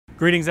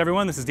Greetings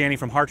everyone, this is Danny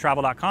from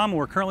harrtravel.com and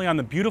we're currently on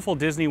the beautiful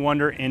Disney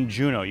Wonder in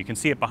Juneau. You can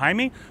see it behind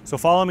me, so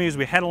follow me as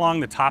we head along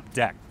the top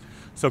deck.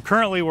 So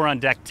currently we're on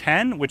deck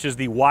 10, which is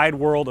the Wide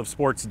World of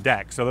Sports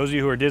deck. So those of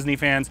you who are Disney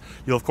fans,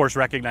 you'll of course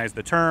recognize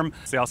the term.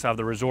 They also have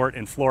the resort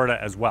in Florida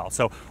as well.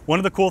 So one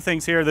of the cool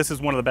things here, this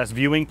is one of the best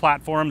viewing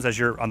platforms as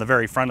you're on the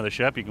very front of the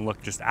ship. You can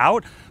look just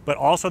out, but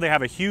also they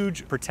have a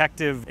huge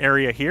protective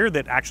area here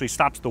that actually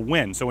stops the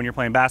wind. So when you're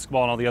playing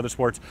basketball and all the other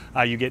sports,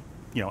 you get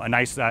a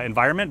nice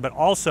environment, but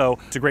also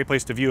it's a great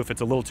place to view if it's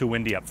a little too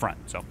windy up front.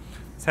 So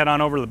let's head on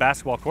over to the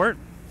basketball court.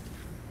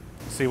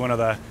 See one of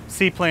the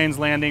seaplanes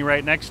landing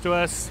right next to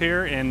us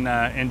here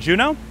in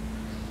Juneau.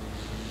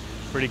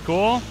 Pretty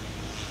cool.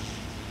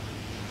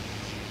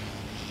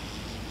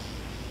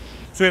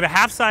 So we have a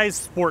half-size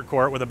sport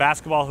court with a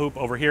basketball hoop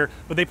over here,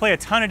 but they play a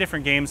ton of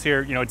different games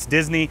here. You know, it's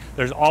Disney.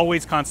 There's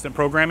always constant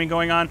programming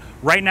going on.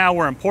 Right now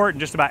we're in port and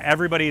just about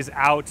everybody's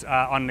out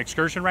on an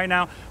excursion right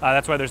now.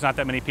 That's why there's not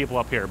that many people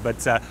up here.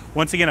 But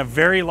once again, a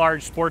very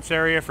large sports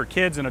area for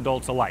kids and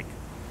adults alike.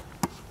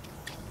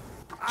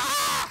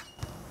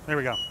 There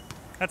we go.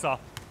 That's all.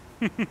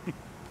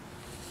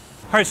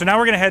 All right, so now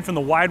we're gonna head from the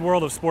Wide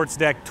World of Sports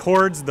deck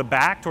towards the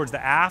back, towards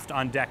the aft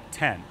on deck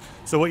 10.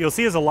 So what you'll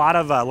see is a lot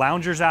of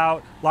loungers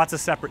out, lots of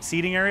separate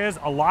seating areas.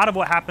 A lot of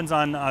what happens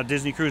on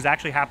Disney Cruise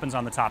actually happens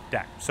on the top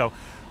deck. So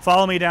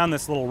follow me down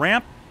this little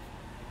ramp.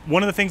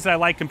 One of the things that I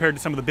like compared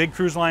to some of the big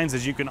cruise lines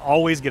is you can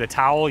always get a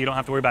towel. You don't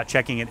have to worry about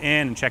checking it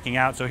in and checking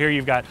out. So here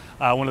you've got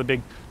one of the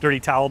big dirty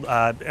towel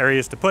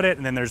areas to put it,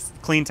 and then there's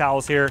clean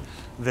towels here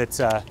that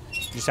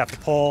you just have to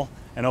pull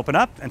and open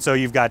up, and so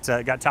you've got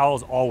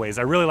towels always.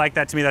 I really like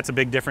that. To me, that's a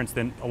big difference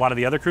than a lot of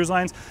the other cruise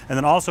lines. And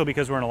then also,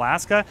 because we're in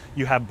Alaska,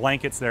 you have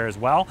blankets there as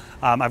well.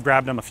 I've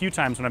grabbed them a few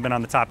times when I've been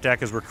on the top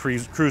deck as we're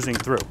cruising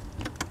through.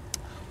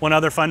 One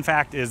other fun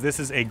fact is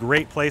this is a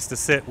great place to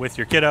sit with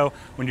your kiddo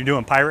when you're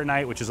doing pirate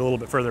night, which is a little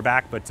bit further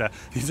back, but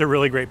these are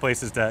really great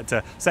places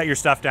to set your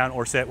stuff down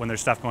or sit when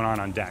there's stuff going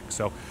on deck.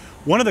 So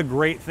one of the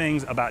great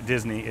things about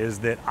Disney is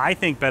that I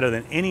think better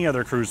than any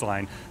other cruise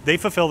line, they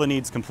fulfill the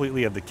needs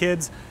completely of the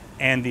kids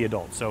and the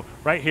adults. So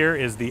right here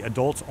is the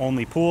adults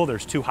only pool.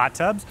 There's 2 hot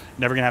tubs.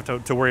 Never gonna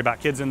have to worry about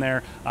kids in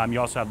there. You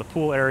also have the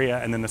pool area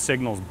and then the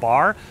signals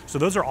bar. So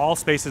those are all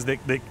spaces that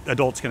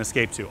adults can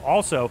escape to.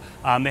 Also,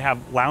 they have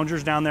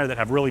loungers down there that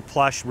have really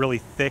plush, really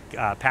thick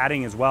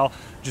padding as well.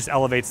 Just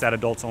elevates that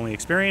adults only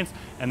experience.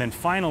 And then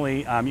finally,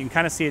 you can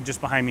kind of see it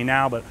just behind me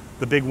now, but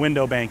the big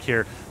window bank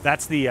here,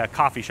 that's the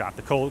coffee shop,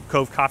 the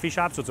Cove Coffee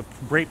Shop. So it's a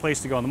great place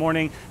to go in the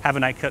morning, have a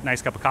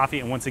nice cup of coffee.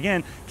 And once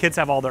again, kids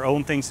have all their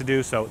own things to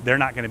do, so they're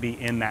not gonna be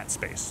in that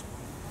space.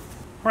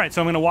 All right,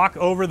 so I'm gonna walk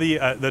over the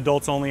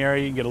adults only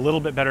area. You can get a little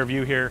bit better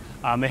view here.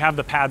 They have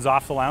the pads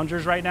off the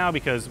loungers right now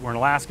because we're in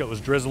Alaska, it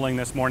was drizzling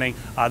this morning.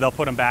 They'll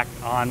put them back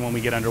on when we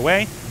get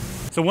underway.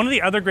 So one of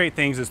the other great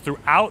things is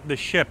throughout the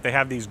ship, they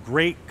have these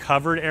great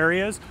covered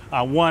areas.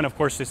 One, of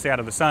course, to stay out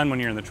of the sun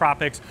when you're in the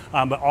tropics,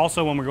 but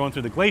also when we're going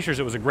through the glaciers,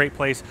 it was a great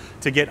place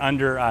to get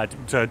under,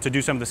 to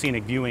do some of the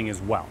scenic viewing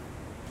as well.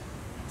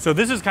 So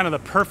this is kind of the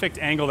perfect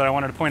angle that I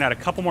wanted to point out a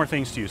couple more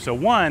things to you. So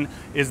one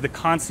is the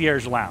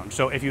concierge lounge.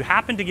 So if you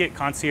happen to get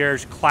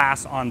concierge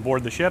class on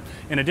board the ship,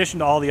 in addition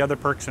to all the other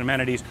perks and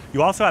amenities,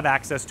 you also have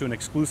access to an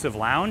exclusive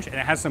lounge, and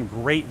it has some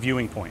great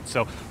viewing points.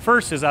 So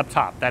first is up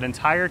top. That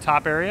entire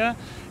top area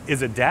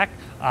is a deck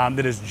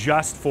that is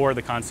just for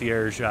the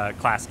concierge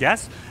class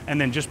guests. And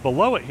then just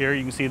below it here,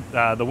 you can see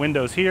the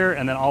windows here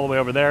and then all the way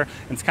over there,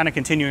 and it's kind of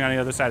continuing on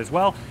the other side as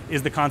well,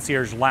 is the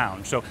concierge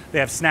lounge. So they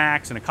have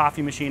snacks and a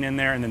coffee machine in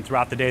there, and then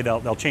throughout the day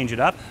they'll change it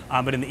up.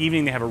 But in the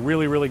evening they have a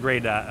really, really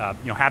great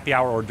happy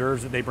hour hors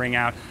d'oeuvres that they bring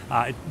out.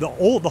 The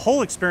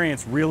whole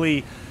experience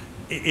really,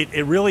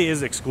 it really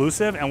is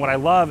exclusive, and what I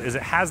love is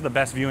it has the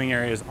best viewing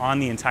areas on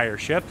the entire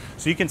ship.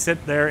 So you can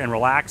sit there and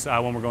relax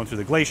when we're going through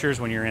the glaciers,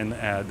 when you're in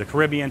the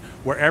Caribbean,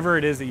 wherever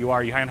it is that you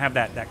are, you kind of have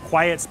that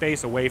quiet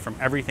space away from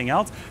everything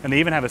else, and they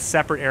even have a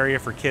separate area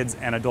for kids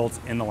and adults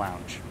in the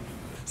lounge.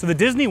 So the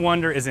Disney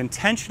Wonder is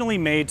intentionally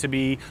made to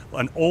be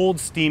an old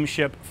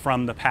steamship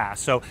from the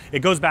past. So it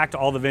goes back to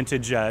all the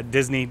vintage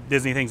Disney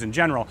things in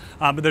general,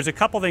 but there's a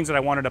couple things that I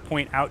wanted to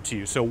point out to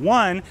you. So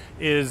one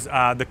is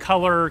the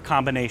color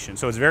combination.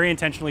 So it's very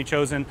intentionally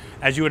chosen,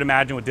 as you would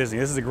imagine with Disney.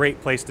 This is a great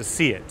place to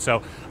see it.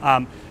 So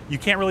you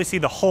can't really see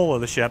the whole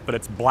of the ship, but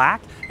it's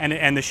black,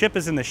 and the ship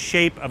is in the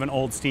shape of an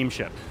old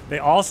steamship. They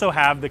also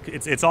have,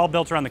 it's all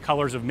built around the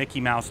colors of Mickey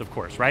Mouse, of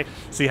course, right?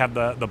 So you have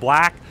the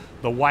black,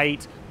 the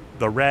white,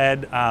 the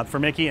red for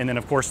Mickey, and then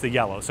of course the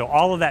yellow. So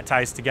all of that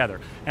ties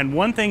together. And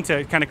one thing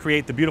to kind of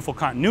create the beautiful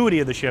continuity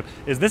of the ship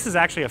is this is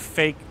actually a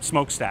fake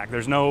smokestack.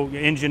 There's no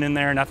engine in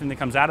there, nothing that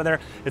comes out of there.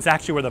 It's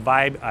actually where the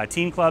Vibe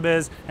Teen Club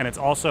is, and it's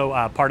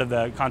also part of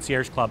the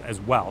Concierge Club as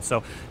well.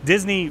 So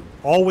Disney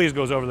always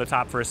goes over the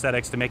top for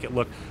aesthetics to make it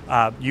look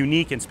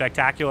unique and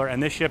spectacular,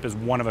 and this ship is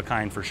one of a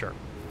kind for sure.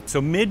 So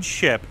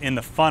mid-ship in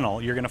the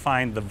funnel, you're gonna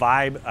find the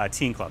Vibe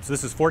Teen Club. So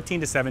this is 14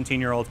 to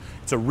 17-year-olds.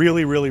 It's a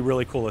really, really,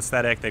 really cool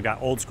aesthetic. They've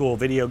got old school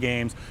video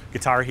games,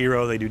 Guitar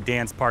Hero, they do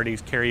dance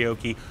parties,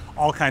 karaoke,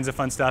 all kinds of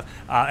fun stuff.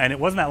 And it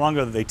wasn't that long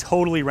ago that they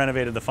totally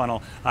renovated the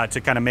funnel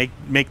to kind of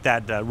make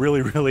that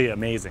really, really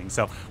amazing.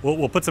 So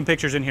we'll put some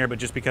pictures in here, but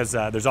just because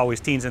there's always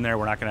teens in there,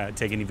 we're not gonna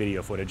take any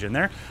video footage in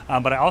there.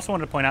 But I also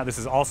wanted to point out this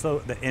is also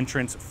the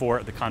entrance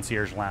for the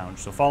concierge lounge.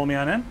 So follow me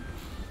on in.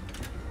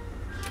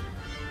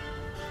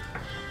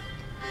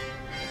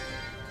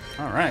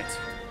 All right,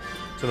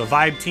 so the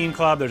Vibe Teen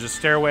Club, there's a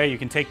stairway. You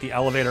can take the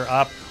elevator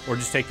up or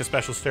just take the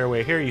special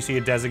stairway here. You see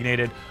it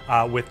designated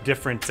with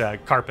different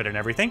carpet and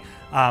everything.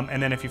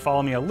 And then if you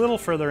follow me a little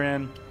further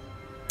in,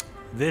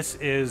 this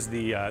is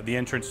the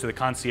entrance to the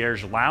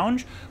concierge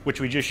lounge,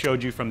 which we just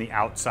showed you from the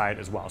outside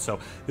as well. So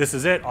this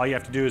is it. All you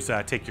have to do is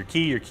take your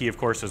key. Your key, of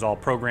course, is all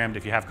programmed.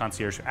 If you have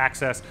concierge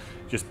access,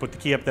 just put the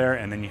key up there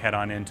and then you head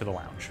on into the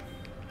lounge.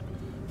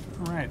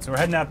 All right, so we're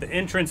heading out. The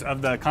entrance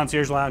of the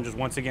concierge lounge is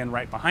once again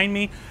right behind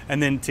me.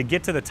 And then to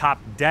get to the top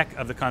deck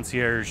of the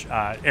concierge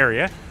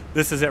area,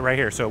 this is it right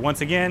here. So once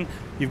again,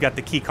 you've got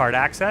the key card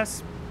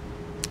access.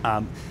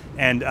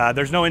 And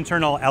there's no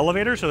internal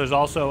elevator, so there's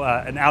also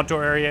an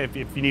outdoor area if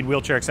you need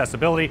wheelchair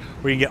accessibility,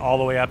 where you get all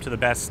the way up to the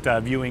best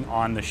viewing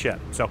on the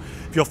ship. So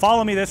if you'll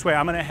follow me this way,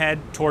 I'm gonna head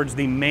towards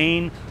the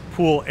main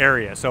pool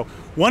area. So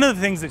one of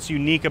the things that's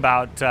unique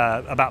about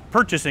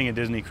purchasing a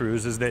Disney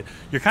cruise is that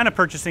you're kind of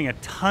purchasing a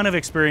ton of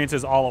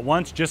experiences all at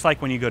once, just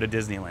like when you go to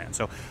Disneyland.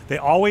 So they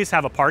always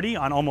have a party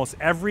on almost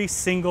every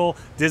single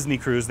Disney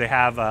cruise. They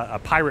have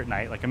a pirate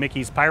night, like a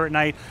Mickey's Pirate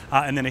Night,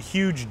 and then a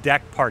huge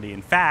deck party.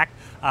 In fact,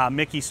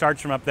 Mickey starts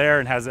from up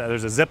there and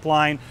there's a zip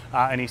line,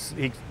 and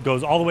he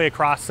goes all the way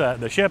across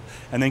the ship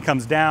and then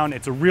comes down.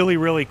 It's a really,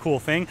 really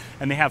cool thing,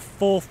 and they have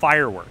full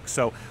fireworks.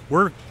 So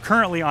we're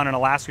currently on an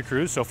Alaska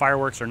cruise, so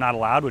fireworks are not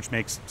allowed, which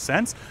makes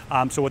sense.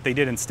 So what they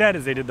did instead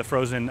is they did the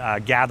Frozen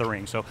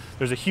gathering. So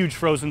there's a huge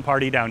Frozen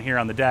party down here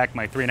on the deck.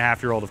 My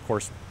 3.5-year-old, of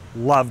course,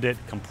 loved it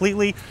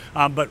completely.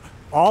 But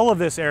all of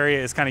this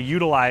area is kind of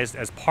utilized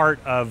as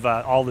part of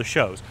all the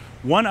shows.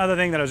 One other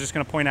thing that I was just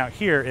going to point out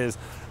here is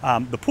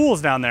the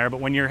pool's down there, but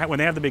when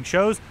they have the big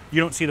shows,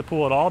 you don't see the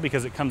pool at all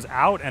because it comes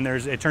out and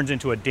it turns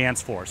into a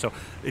dance floor. So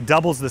it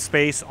doubles the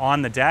space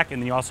on the deck,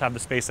 and then you also have the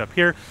space up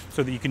here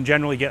so that you can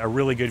generally get a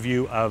really good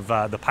view of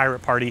the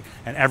pirate party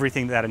and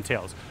everything that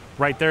entails.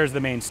 Right there is the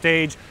main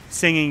stage,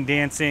 singing,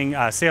 dancing,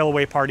 sail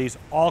away parties,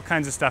 all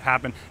kinds of stuff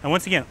happen. And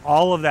once again,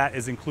 all of that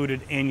is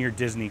included in your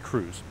Disney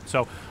cruise.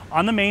 So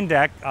on the main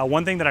deck,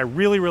 one thing that I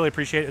really, really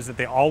appreciate is that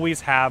they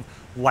always have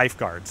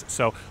lifeguards.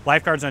 So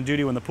lifeguards on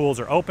duty when the pools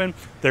are open.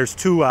 There's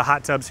 2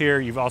 hot tubs here.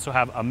 You also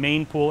have a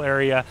main pool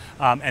area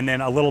and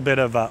then a little bit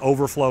of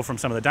overflow from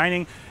some of the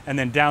dining. And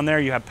then down there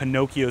you have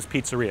Pinocchio's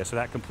Pizzeria. So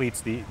that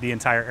completes the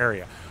entire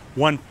area.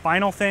 One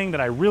final thing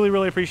that I really,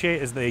 really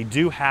appreciate is they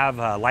do have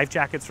life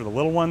jackets for the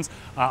little ones.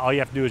 All you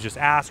have to do is just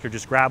ask or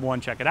just grab one,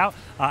 check it out,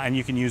 and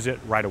you can use it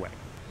right away.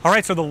 All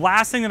right, so the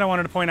last thing that I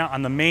wanted to point out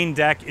on the main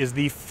deck is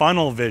the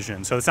funnel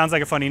vision. So it sounds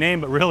like a funny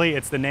name, but really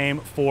it's the name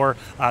for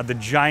the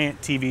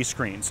giant TV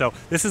screen. So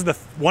this is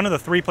one of the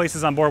 3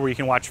 places on board where you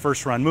can watch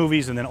first run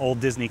movies and then old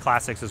Disney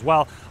classics as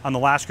well. On the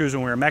last cruise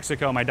when we were in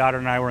Mexico, my daughter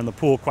and I were in the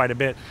pool quite a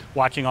bit,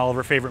 watching all of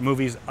her favorite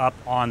movies up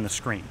on the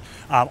screen.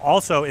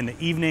 Also in the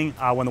evening,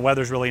 when the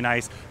weather's really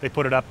nice, they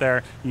put it up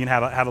there. You can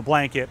have a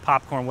blanket,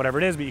 popcorn, whatever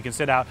it is, but you can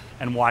sit out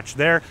and watch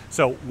there.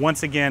 So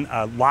once again,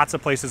 lots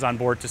of places on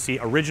board to see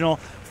original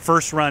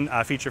first run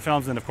feature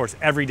films, and of course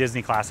every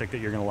Disney classic that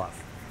you're gonna love.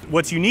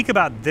 What's unique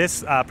about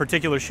this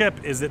particular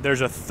ship is that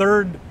there's a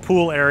 3rd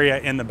pool area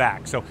in the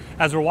back. So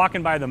as we're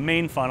walking by the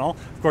main funnel,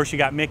 of course you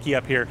got Mickey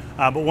up here,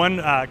 but one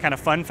kind of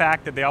fun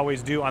fact that they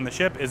always do on the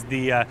ship is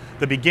the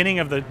beginning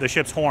of the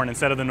ship's horn.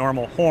 Instead of the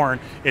normal horn,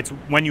 it's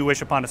When You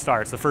Wish Upon a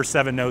Star. It's the first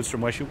 7 notes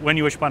from When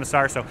You Wish Upon a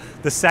Star. So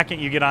the second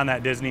you get on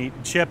that Disney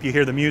ship, you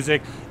hear the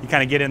music, you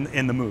kind of get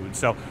in the mood.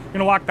 So we're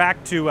gonna walk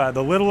back to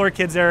the littler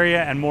kids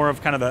area and more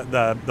of kind of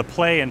the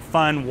play and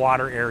fun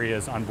water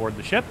areas on board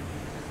the ship.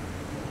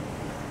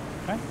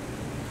 Okay.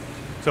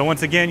 So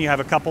once again, you have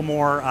a couple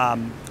more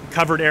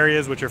covered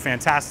areas, which are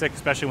fantastic,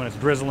 especially when it's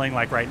drizzling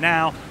like right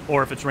now,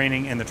 or if it's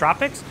raining in the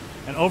tropics.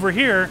 And over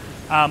here,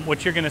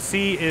 what you're gonna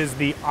see is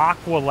the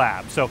Aqua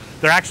Lab. So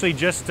they're actually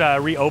just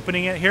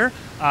reopening it here.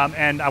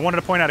 And I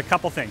wanted to point out a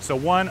couple things. So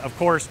one, of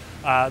course,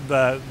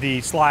 the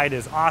slide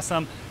is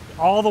awesome.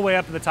 All the way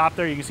up to the top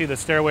there, you can see the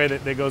stairway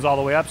that goes all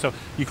the way up. So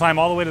you climb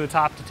all the way to the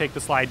top to take the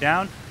slide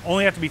down.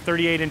 Only have to be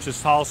 38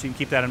 inches tall, so you can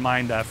keep that in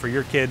mind for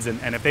your kids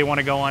and if they want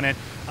to go on it.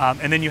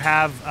 And then you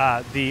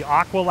have the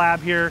Aqua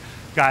Lab here.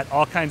 Got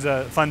all kinds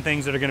of fun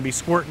things that are going to be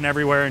squirting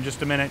everywhere in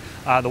just a minute.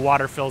 The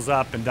water fills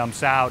up and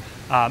dumps out.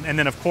 And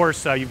then of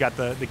course, you've got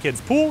the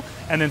kids' pool.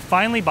 And then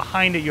finally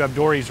behind it, you have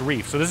Dory's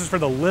Reef. So this is for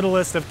the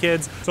littlest of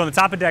kids. So on the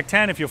top of deck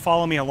 10, if you'll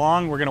follow me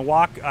along, we're gonna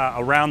walk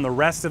around the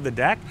rest of the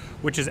deck,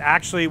 which is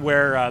actually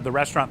where the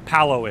restaurant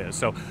Palo is.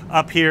 So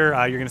up here,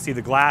 you're gonna see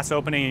the glass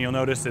opening, and you'll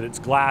notice that it's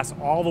glass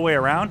all the way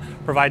around,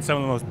 provides some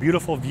of the most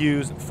beautiful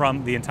views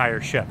from the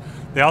entire ship.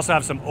 They also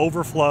have some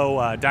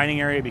overflow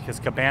dining area because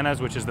Cabanas,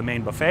 which is the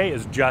main buffet,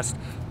 is just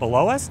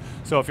below us.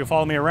 So if you'll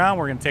follow me around,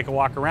 we're gonna take a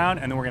walk around,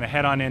 and then we're gonna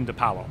head on into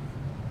Palo.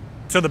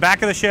 So the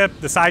back of the ship,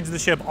 the sides of the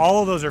ship,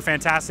 all of those are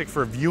fantastic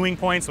for viewing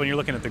points when you're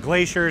looking at the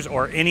glaciers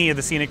or any of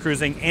the scenic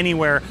cruising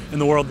anywhere in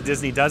the world that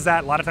Disney does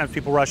that. A lot of times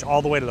people rush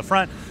all the way to the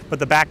front, but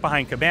the back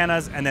behind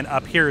Cabanas and then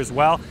up here as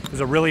well is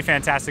a really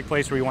fantastic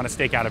place where you want to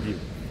stake out a view.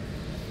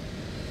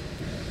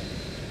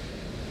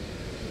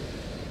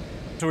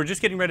 So we're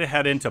just getting ready to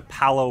head into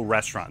Palo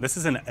Restaurant. This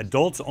is an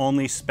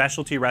adults-only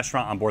specialty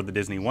restaurant on board the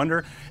Disney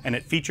Wonder, and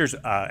it features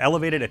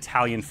elevated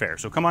Italian fare.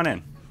 So come on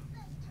in.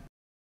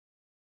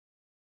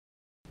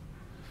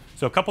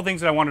 So a couple things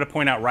that I wanted to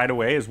point out right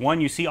away is,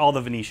 one, you see all the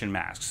Venetian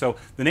masks. So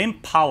the name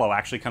Palo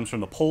actually comes from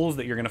the poles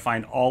that you're going to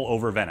find all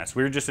over Venice.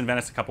 We were just in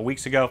Venice a couple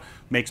weeks ago,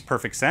 makes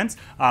perfect sense,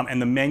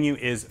 and the menu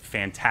is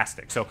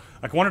fantastic. So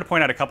I wanted to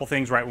point out a couple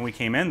things right when we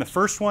came in. The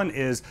first one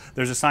is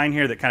there's a sign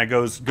here that kind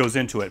of goes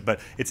into it, but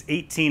it's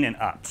 18 and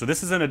up. So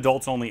this is an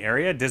adults only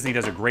area. Disney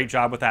does a great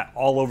job with that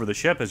all over the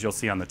ship, as you'll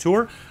see on the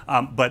tour.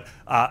 But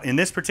in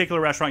this particular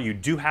restaurant, you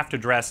do have to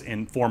dress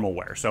in formal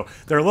wear. So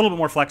they're a little bit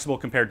more flexible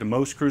compared to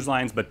most cruise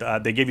lines,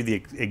 but they give you the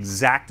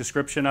exact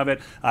description of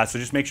it. So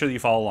just make sure that you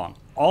follow along.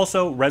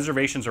 Also,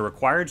 reservations are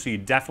required, so you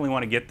definitely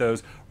want to get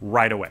those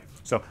right away.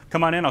 So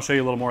come on in, I'll show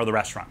you a little more of the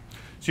restaurant.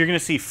 So you're going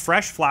to see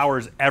fresh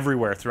flowers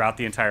everywhere throughout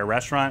the entire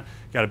restaurant.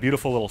 Got a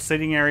beautiful little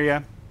sitting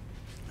area.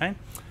 Okay?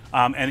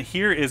 And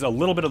here is a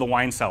little bit of the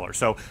wine cellar.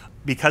 So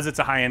because it's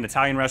a high-end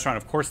Italian restaurant,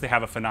 of course they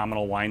have a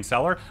phenomenal wine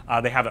cellar.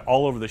 They have it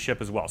all over the ship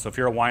as well. So if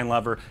you're a wine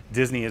lover,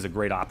 Disney is a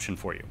great option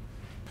for you.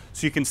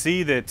 So you can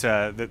see that,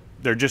 that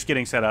they're just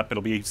getting set up.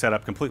 It'll be set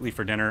up completely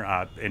for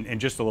dinner in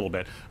just a little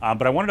bit.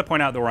 But I wanted to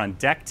point out that we're on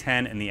deck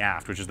 10 in the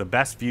aft, which is the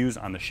best views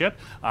on the ship.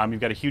 You've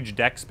got a huge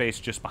deck space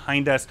just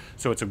behind us,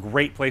 so it's a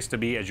great place to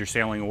be as you're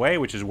sailing away,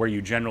 which is where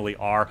you generally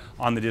are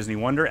on the Disney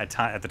Wonder at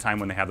the time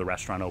when they have the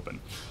restaurant open.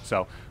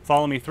 So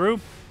follow me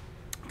through.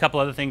 A couple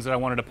other things that I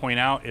wanted to point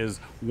out is,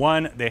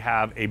 one, they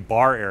have a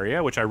bar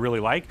area, which I really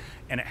like,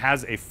 and it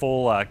has a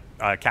full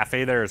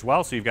cafe there as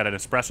well. So you've got an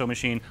espresso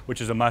machine,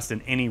 which is a must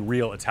in any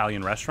real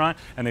Italian restaurant,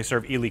 and they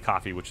serve Ely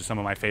coffee, which is some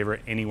of my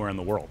favorite anywhere in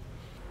the world.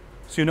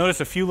 So you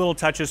notice a few little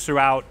touches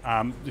throughout.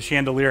 The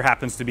chandelier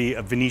happens to be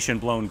a Venetian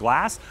blown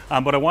glass,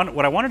 but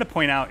what I wanted to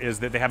point out is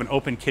that they have an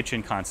open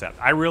kitchen concept.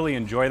 I really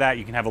enjoy that.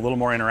 You can have a little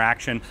more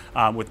interaction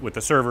with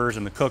the servers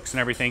and the cooks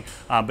and everything,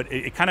 but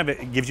it kind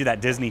of gives you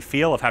that Disney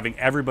feel of having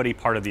everybody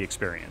part of the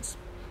experience.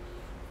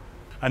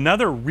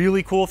 Another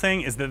really cool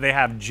thing is that they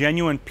have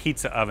genuine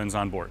pizza ovens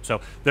on board.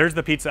 So there's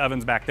the pizza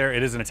ovens back there.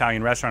 It is an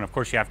Italian restaurant. Of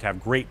course, you have to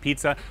have great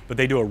pizza, but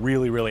they do a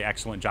really, really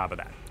excellent job of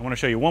that. I want to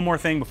show you one more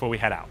thing before we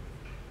head out.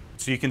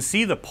 So you can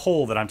see the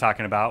pole that I'm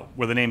talking about,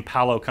 where the name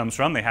Palo comes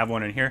from. They have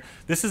one in here.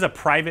 This is a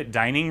private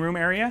dining room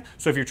area.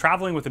 So if you're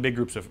traveling with the big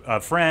groups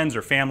of friends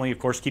or family, of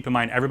course, keep in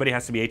mind, everybody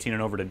has to be 18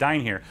 and over to dine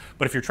here.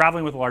 But if you're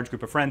traveling with a large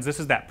group of friends, this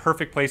is that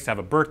perfect place to have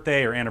a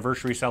birthday or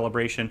anniversary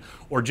celebration,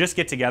 or just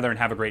get together and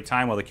have a great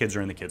time while the kids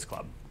are in the kids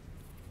club.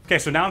 Okay,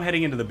 so now I'm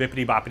heading into the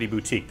Bippity Boppity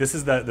Boutique. This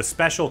is the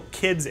special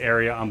kids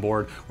area on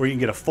board where you can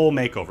get a full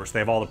makeover. So they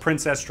have all the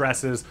princess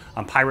dresses.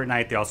 On Pirate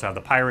Night, they also have the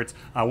pirates.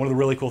 One of the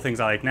really cool things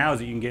I like now is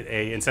that you can get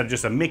instead of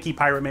just a Mickey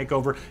pirate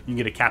makeover, you can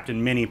get a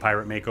Captain Minnie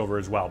pirate makeover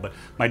as well. But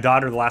my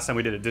daughter, the last time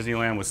we did at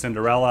Disneyland was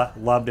Cinderella,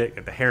 loved it,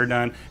 got the hair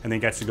done, and then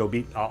gets to go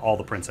beat all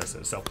the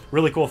princesses. So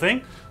really cool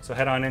thing. So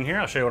head on in here,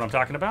 I'll show you what I'm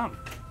talking about.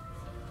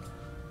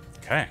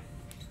 Okay.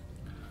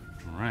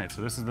 All right,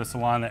 so this is the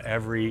salon that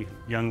every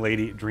young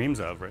lady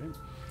dreams of, right?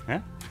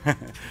 Yeah,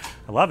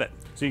 I love it.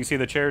 So you can see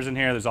the chairs in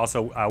here. There's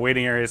also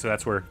waiting areas, so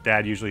that's where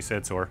Dad usually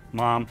sits, or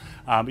Mom.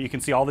 But you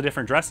can see all the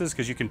different dresses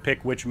because you can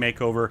pick which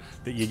makeover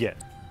that you get.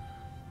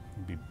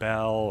 It'd be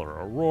Belle or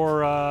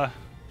Aurora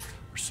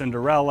or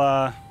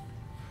Cinderella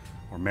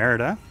or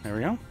Merida. There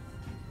we go.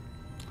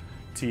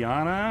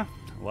 Tiana,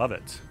 love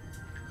it.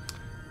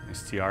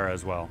 Nice tiara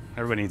as well.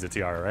 Everybody needs a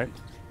tiara, right?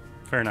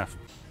 Fair enough.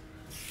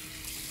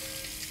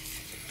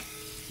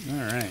 All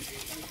right.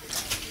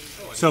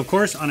 So of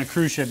course, on a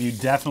cruise ship, you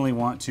definitely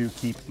want to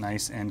keep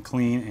nice and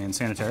clean and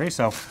sanitary.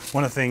 So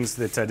one of the things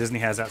that Disney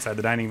has outside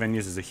the dining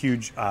venues is a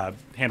huge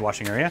hand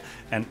washing area.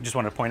 And just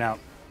wanted to point out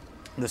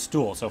the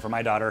stool. So for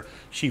my daughter,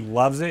 she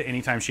loves it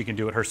anytime she can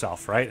do it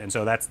herself, right? And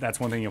so that's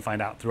one thing you'll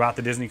find out throughout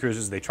the Disney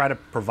cruises. They try to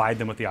provide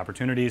them with the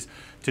opportunities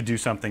to do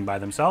something by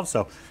themselves.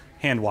 So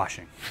hand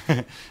washing.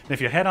 And if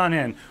you head on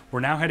in, we're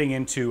now heading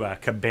into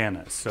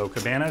Cabanas. So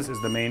Cabanas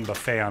is the main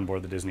buffet on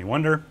board the Disney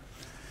Wonder.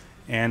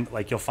 And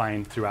like you'll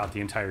find throughout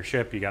the entire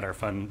ship, you got our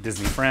fun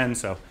Disney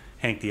friends. So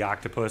Hank the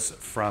Octopus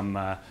from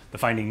the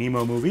Finding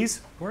Nemo movies,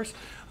 of course.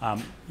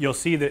 You'll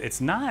see that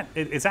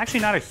it's actually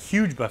not a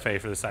huge buffet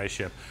for the size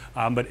ship,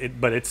 but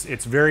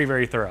it's very,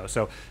 very thorough.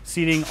 So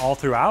seating all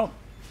throughout.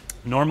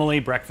 Normally,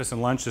 breakfast and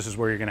lunch, this is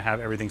where you're going to have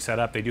everything set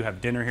up. They do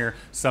have dinner here.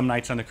 Some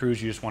nights on the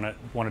cruise, you just want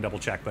to double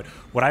check. But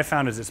what I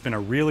found is it's been a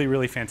really,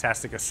 really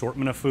fantastic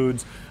assortment of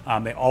foods.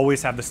 They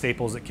always have the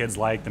staples that kids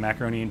like, the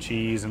macaroni and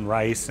cheese and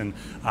rice and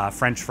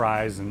French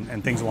fries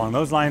and things along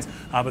those lines.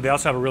 But they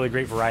also have a really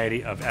great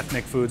variety of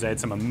ethnic foods. I had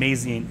some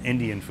amazing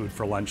Indian food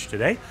for lunch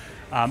today.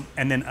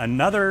 And then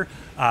another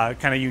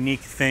kind of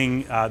unique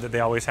thing that they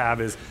always have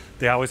is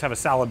they always have a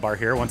salad bar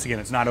here. Once again,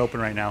 it's not open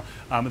right now.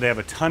 They have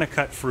a ton of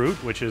cut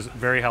fruit, which is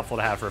very helpful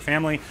to have for a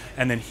family.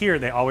 And then here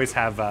they always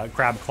have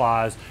crab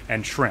claws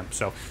and shrimp.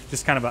 So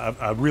just kind of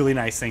a really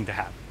nice thing to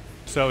have.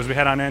 So as we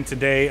head on in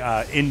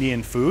today,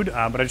 Indian food,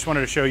 but I just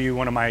wanted to show you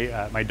one of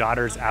my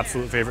daughter's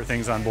absolute favorite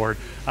things on board.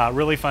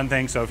 Really fun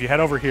thing. So if you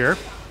head over here,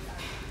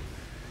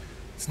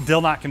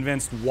 still not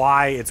convinced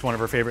why it's one of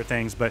her favorite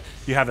things, but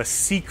you have a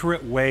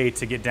secret way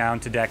to get down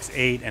to decks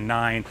 8 and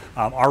 9.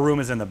 Our room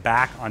is in the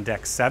back on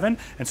deck 7,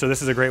 and so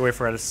this is a great way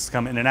for us to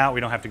come in and out.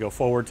 We don't have to go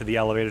forward to the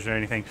elevators or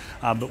anything.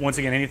 But once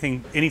again,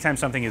 anytime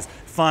something is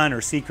fun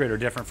or secret or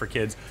different for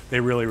kids,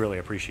 they really, really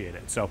appreciate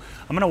it. So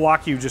I'm going to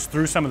walk you just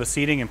through some of the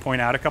seating and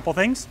point out a couple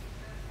things.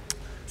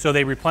 So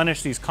they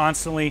replenish these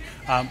constantly,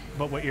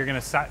 but what you're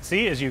going to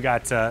see is you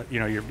got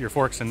your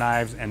forks and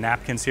knives and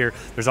napkins here.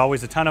 There's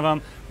always a ton of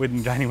them.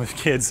 With dining with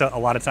kids, so a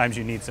lot of times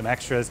you need some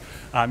extras.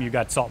 You've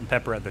got salt and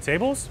pepper at the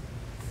tables.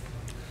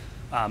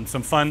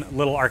 Some fun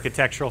little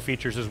architectural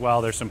features as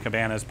well. There's some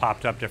cabanas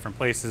popped up different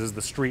places,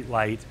 the street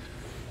light.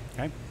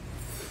 Okay.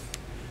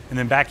 And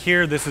then back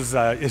here, this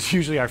is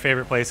usually our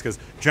favorite place because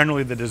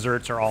generally the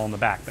desserts are all in the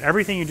back. But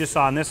everything you just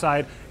saw on this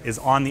side is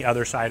on the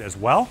other side as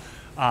well.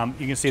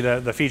 You can see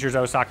the features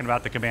I was talking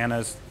about, the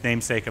cabanas,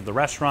 namesake of the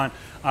restaurant.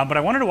 But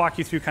I wanted to walk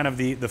you through kind of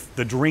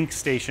the drink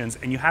stations,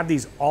 and you have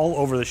these all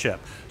over the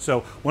ship. So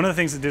one of the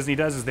things that Disney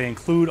does is they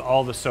include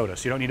all the soda.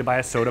 So you don't need to buy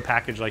a soda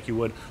package like you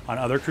would on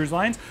other cruise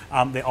lines.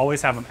 They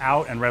always have them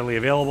out and readily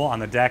available on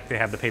the deck. They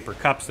have the paper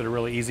cups that are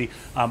really easy.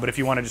 But if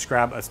you want to just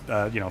grab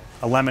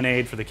a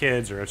lemonade for the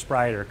kids or a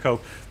Sprite or a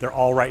Coke, they're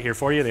all right here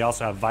for you. They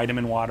also have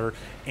vitamin water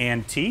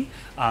and tea.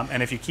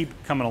 And if you keep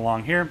coming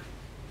along here,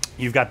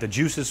 you've got the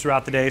juices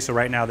throughout the day. So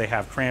right now they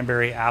have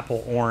cranberry,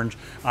 apple, orange,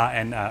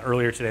 and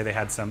earlier today they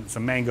had some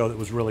mango that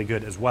was really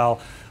good as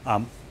well.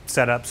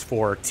 Setups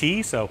for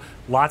tea, so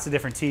lots of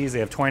different teas. They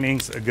have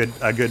Twinings,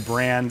 a good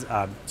brand,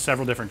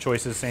 several different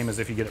choices, same as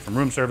if you get it from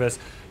room service.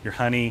 Your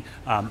honey,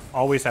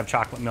 always have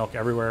chocolate milk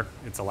everywhere.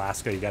 It's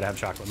Alaska, you got to have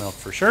chocolate milk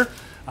for sure.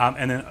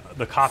 And then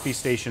the coffee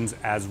stations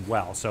as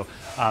well. So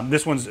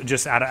this one's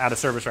just out of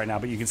service right now,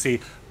 but you can see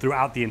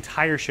throughout the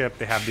entire ship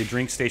they have the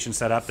drink station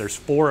set up. There's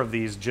 4 of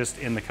these just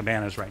in the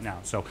cabanas right now.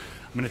 So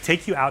I'm going to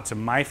take you out to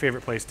my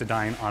favorite place to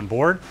dine on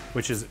board,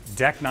 which is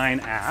deck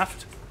 9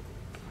 aft.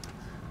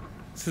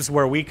 This is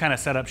where we kind of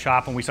set up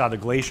shop when we saw the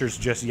glaciers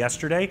just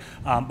yesterday.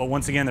 But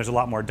once again, there's a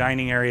lot more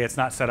dining area. It's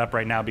not set up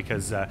right now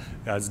because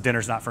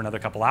dinner's not for another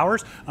couple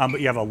hours.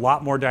 But you have a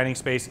lot more dining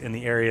space in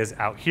the areas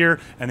out here.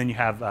 And then you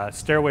have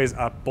stairways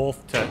up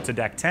both to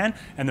deck 10.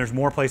 And there's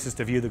more places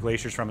to view the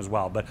glaciers from as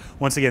well. But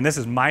once again, this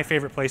is my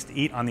favorite place to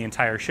eat on the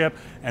entire ship.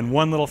 And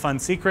one little fun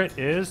secret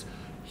is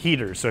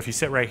heaters. So if you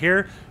sit right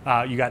here,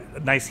 you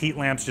got nice heat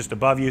lamps just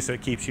above you, so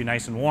it keeps you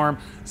nice and warm,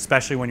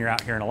 especially when you're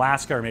out here in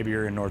Alaska or maybe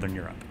you're in Northern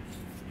Europe.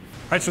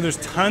 All right, so there's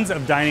tons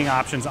of dining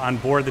options on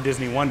board the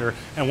Disney Wonder,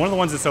 and one of the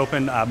ones that's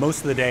open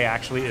most of the day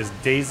actually is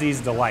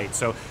Daisy's Delight.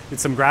 So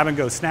it's some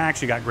grab-and-go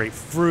snacks. You got great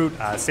fruit,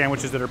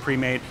 sandwiches that are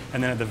pre-made,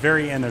 and then at the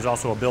very end there's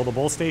also a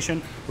build-a-bowl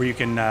station where you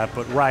can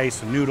put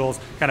rice and noodles,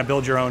 kind of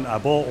build your own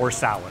bowl or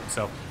salad.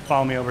 So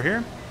follow me over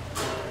here.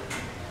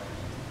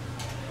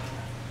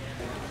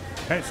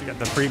 Okay, so you got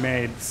the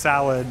pre-made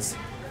salads,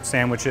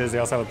 sandwiches. They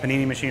also have a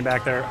panini machine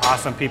back there.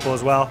 Awesome people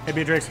as well. Hey,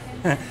 Beatrix.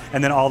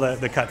 And then all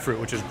the cut fruit,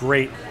 which is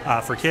great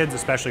for kids,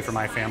 especially for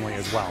my family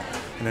as well.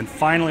 And then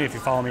finally, if you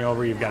follow me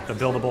over, you've got the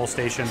build-a-bowl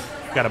station.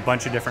 You've got a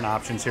bunch of different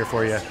options here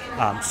for you.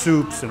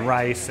 Soups and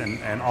rice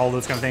and all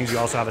those kind of things. You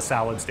also have a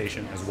salad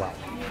station as well.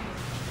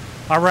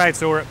 All right,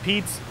 so we're at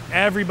Pete's,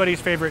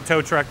 everybody's favorite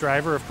tow truck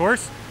driver, of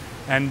course.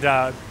 And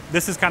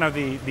this is kind of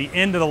the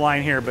end of the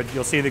line here, but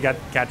you'll see they got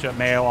ketchup,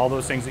 mayo, all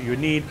those things that you would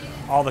need,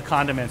 all the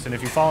condiments. And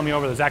if you follow me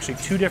over, there's actually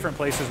 2 different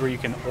places where you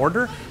can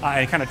order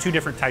and kind of 2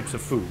 different types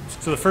of foods.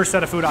 So the first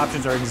set of food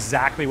options are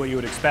exactly what you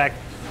would expect.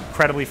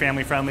 Incredibly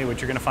family friendly,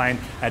 which you're going to find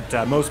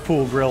at most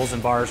pool grills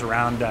and bars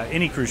around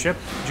any cruise ship.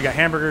 But you got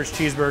hamburgers,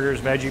 cheeseburgers,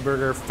 veggie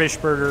burger, fish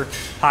burger,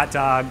 hot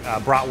dog,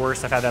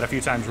 bratwurst. I've had that a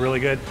few times, really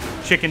good.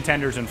 Chicken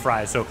tenders and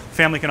fries. So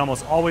family can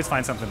almost always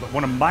find something. But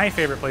one of my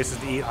favorite places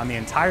to eat on the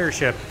entire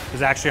ship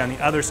is actually on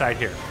the other side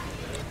here.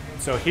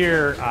 So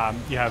here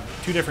you have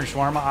 2 different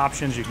shawarma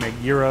options. You can make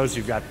gyros.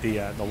 You've got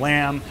the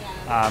lamb,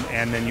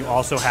 and then you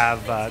also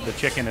have the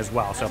chicken as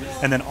well. So,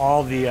 and then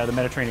all the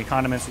Mediterranean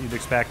condiments that you'd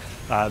expect.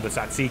 the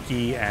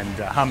tzatziki and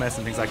hummus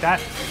and things like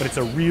that. But it's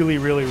a really,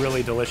 really,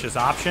 really delicious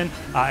option,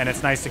 and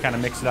it's nice to kind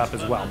of mix it up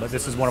as well. But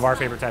this is one of our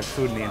favorite types of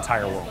food in the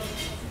entire world.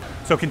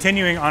 So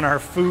continuing on our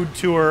food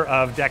tour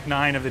of Deck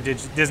 9 of the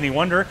Disney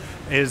Wonder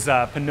is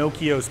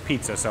Pinocchio's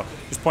Pizza. So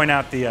just point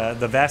out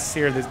the vests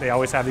here. They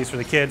always have these for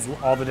the kids,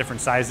 all the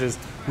different sizes.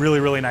 Really,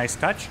 really nice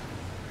touch.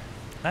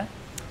 Okay.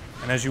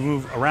 And as you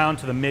move around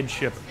to the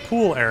midship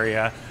pool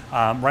area,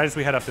 right as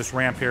we head up this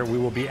ramp here, we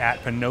will be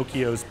at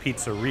Pinocchio's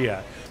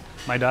Pizzeria.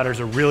 My daughter's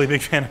a really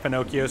big fan of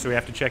Pinocchio, so we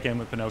have to check in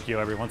with Pinocchio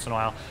every once in a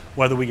while,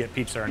 whether we get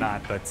pizza or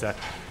not. But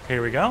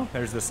here we go.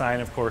 There's the sign,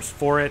 of course,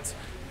 for it.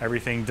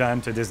 Everything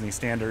done to Disney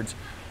standards.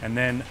 And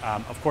then,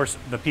 of course,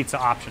 the pizza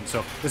option.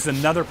 So this is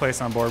another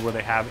place on board where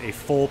they have a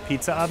full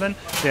pizza oven.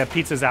 They have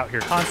pizzas out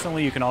here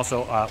constantly. You can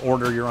also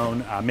order your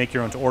own, make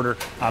your own to order,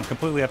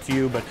 completely up to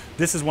you. But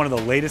this is one of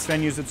the latest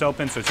venues that's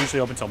open, so it's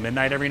usually open till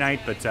midnight every night.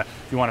 But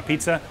if you want a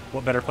pizza,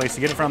 what better place to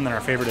get it from than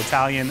our favorite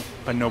Italian,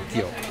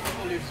 Pinocchio.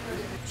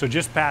 So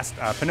just past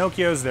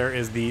Pinocchio's, there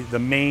is the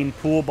main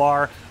pool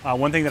bar.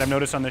 One thing that I've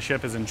noticed on the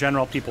ship is in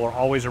general, people are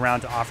always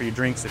around to offer you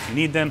drinks if you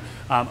need them.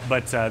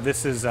 But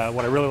this is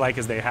what I really like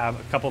is they have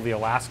a couple of the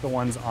Alaska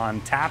ones on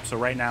tap. So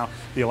right now,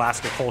 the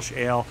Alaska Kolsch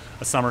Ale,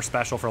 a summer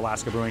special for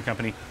Alaska Brewing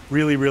Company.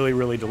 Really, really,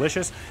 really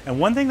delicious. And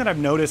one thing that I've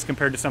noticed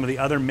compared to some of the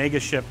other mega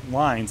ship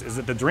lines is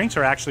that the drinks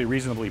are actually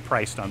reasonably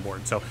priced on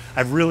board. So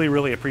I've really,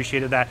 really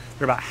appreciated that.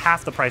 They're about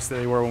half the price that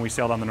they were when we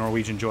sailed on the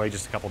Norwegian Joy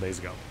just a couple days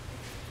ago.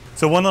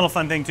 So one little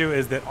fun thing too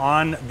is that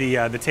on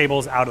the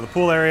tables out of the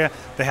pool area,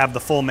 they have the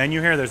full menu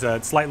here. There's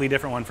a slightly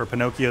different one for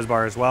Pinocchio's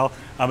bar as well,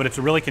 but it's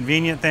a really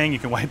convenient thing. You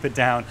can wipe it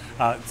down.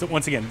 So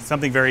once again,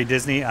 something very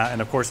Disney,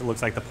 and of course it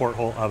looks like the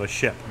porthole of a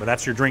ship, but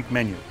that's your drink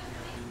menu.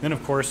 Then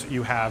of course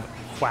you have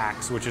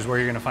Quacks, which is where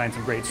you're gonna find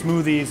some great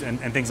smoothies and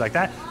things like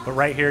that. But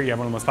right here, you have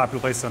one of the most popular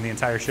places on the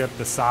entire ship,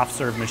 the soft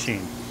serve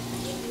machine.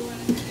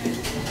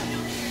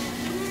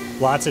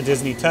 Lots of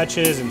Disney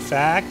touches, in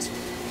fact.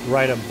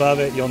 Right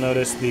above it, you'll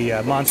notice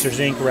the Monsters,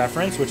 Inc.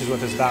 reference, which is what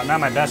this is about. Not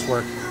my best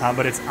work,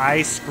 but it's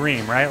ice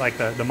cream, right? Like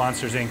the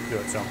Monsters, Inc. do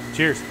it. So,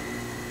 cheers.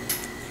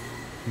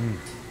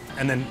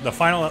 And then the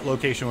final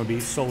location would be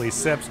Sully's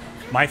Sips.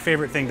 My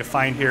favorite thing to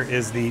find here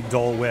is the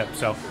Dole Whip.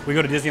 So we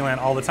go to Disneyland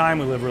all the time.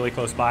 We live really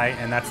close by,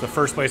 and that's the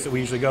first place that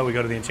we usually go. We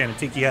go to the Enchanted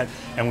Tiki Hut,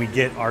 and we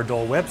get our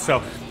Dole Whip. So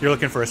if you're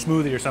looking for a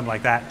smoothie or something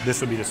like that, this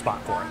would be the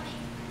spot for it.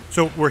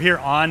 So we're here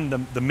on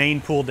the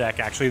main pool deck,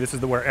 actually. This is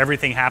where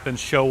everything happens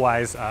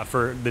show-wise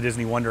for the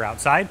Disney Wonder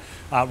outside.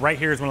 Right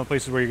here is one of the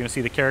places where you're gonna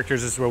see the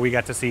characters. This is where we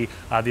got to see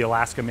the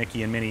Alaska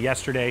Mickey and Minnie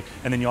yesterday.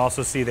 And then you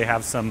also see they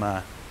have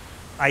some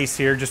ice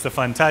here, just a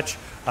fun touch.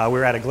 We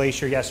were at a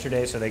glacier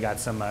yesterday, so they got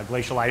some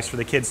glacial ice for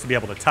the kids to be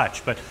able to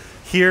touch. But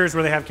here's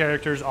where they have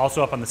characters,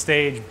 also up on the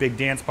stage, big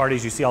dance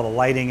parties. You see all the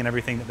lighting and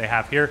everything that they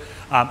have here.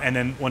 And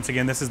then once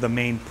again, this is the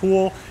main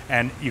pool,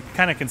 and you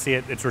kind of can see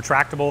it. It's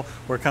retractable,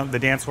 where the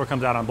dance floor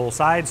comes out on both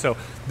sides. So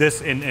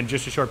this, in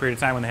just a short period of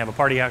time, when they have a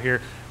party out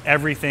here,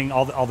 everything,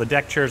 all the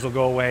deck chairs will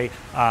go away.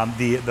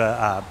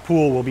 The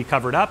pool will be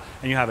covered up,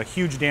 and you have a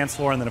huge dance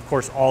floor, and then of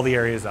course all the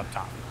areas up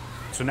top.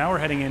 So now we're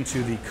heading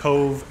into the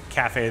Cove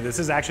Cafe. This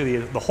is actually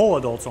the whole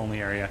adults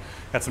only area.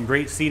 Got some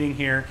great seating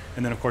here,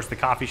 and then of course the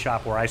coffee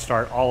shop where I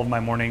start all of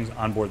my mornings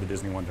on board the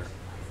Disney Wonder.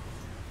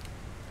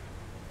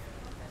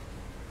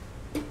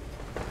 All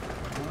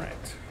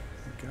right,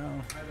 there we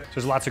go. So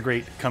there's lots of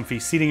great comfy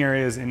seating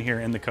areas in here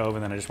in the Cove,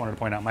 and then I just wanted to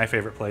point out my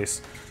favorite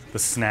place, the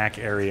snack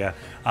area.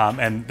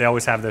 And they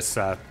always have this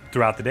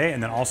throughout the day.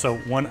 And then also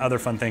one other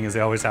fun thing is they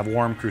always have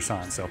warm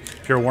croissants. So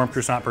if you're a warm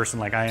croissant person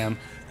like I am,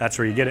 that's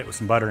where you get it, with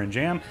some butter and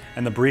jam.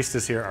 And the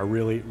baristas here are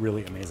really,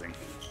 really amazing.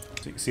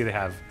 So you can see they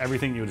have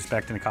everything you would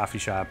expect in a coffee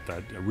shop,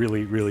 a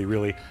really, really,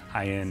 really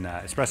high-end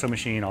espresso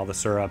machine, all the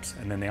syrups,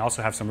 and then they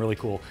also have some really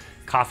cool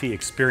coffee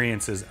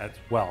experiences as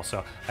well.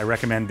 So I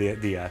recommend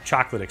the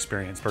chocolate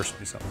experience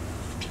personally. So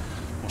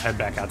we'll head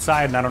back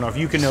outside, and I don't know if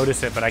you can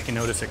notice it, but I can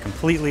notice it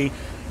completely.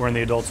 We're in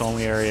the adults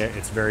only area.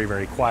 It's very,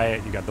 very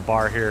quiet. You got the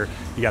bar here,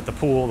 you got the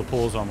pool. The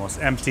pool is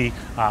almost empty,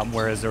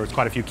 whereas there was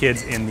quite a few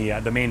kids in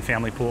the main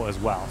family pool as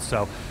well.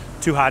 So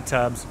 2 hot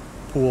tubs,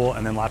 pool,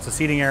 and then lots of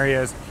seating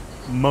areas.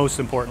 Most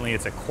importantly,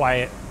 it's a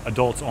quiet,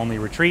 adults-only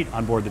retreat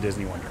on board the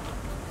Disney Wonder.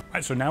 All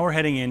right, so now we're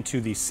heading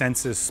into the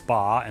Senses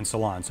Spa and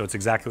Salon. So it's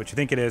exactly what you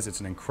think it is. It's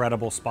an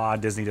incredible spa.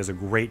 Disney does a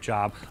great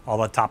job. All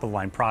the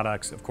top-of-the-line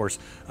products, of course,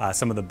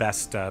 some of the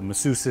best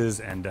masseuses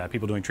and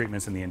people doing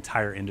treatments in the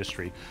entire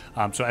industry.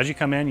 So as you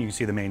come in, you can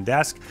see the main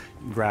desk.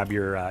 Grab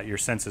your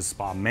Senses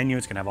Spa menu.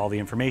 It's gonna have all the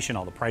information,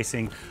 all the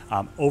pricing.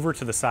 Over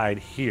to the side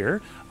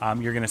here,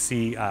 you're gonna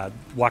see,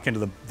 walk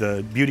into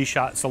the beauty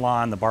shop,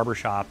 salon, the barber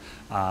shop,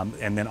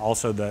 and then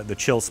also the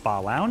Chill Spa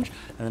Lounge.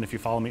 And then if you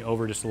follow me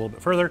over just a little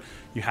bit further,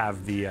 you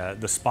have the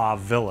spa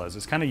villas.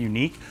 It's kind of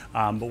unique,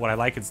 but what I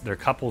like is they're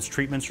couples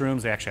treatments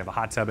rooms. They actually have a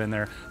hot tub in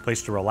there,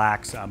 place to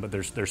relax, but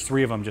there's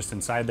 3 of them just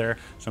inside there.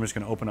 So I'm just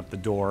gonna open up the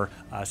door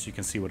so you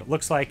can see what it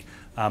looks like,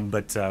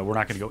 but we're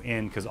not gonna go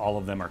in because all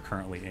of them are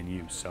currently in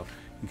use. So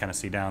you can kind of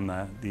see down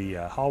the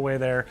hallway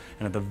there,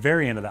 and at the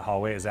very end of that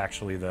hallway is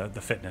actually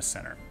the fitness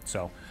center.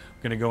 So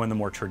Going to go in the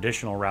more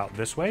traditional route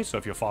this way. So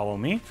if you'll follow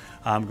me,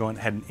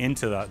 heading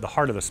into the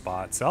heart of the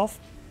spa itself.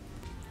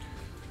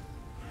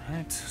 All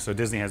right, so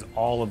Disney has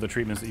all of the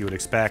treatments that you would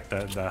expect,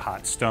 the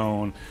hot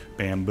stone,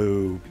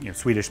 bamboo,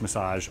 Swedish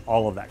massage,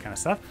 all of that kind of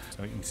stuff.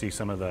 So you can see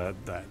some of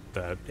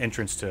the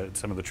entrance to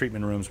some of the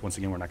treatment rooms. Once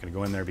again, we're not going to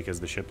go in there because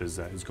the ship is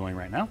going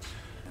right now.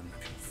 And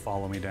if you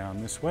follow me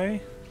down this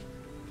way.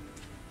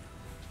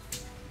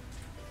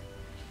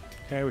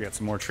 Okay, we got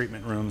some more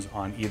treatment rooms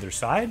on either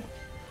side.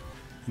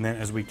 And then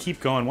as we keep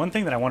going, one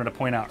thing that I wanted to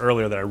point out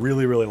earlier that I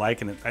really, really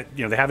like, and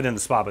they have it in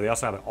the spa, but they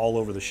also have it all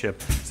over the ship,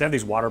 is they have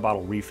these water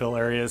bottle refill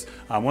areas.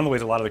 One of the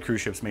ways a lot of the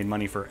cruise ships made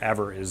money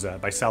forever is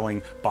by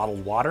selling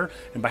bottled water.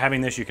 And by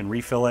having this, you can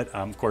refill it.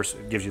 Of course,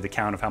 it gives you the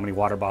count of how many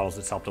water bottles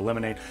it's helped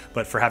eliminate.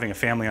 But for having a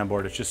family on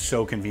board, it's just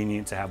so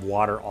convenient to have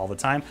water all the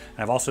time.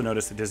 And I've also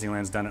noticed that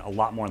Disneyland's done it a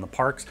lot more in the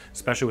parks,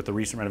 especially with the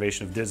recent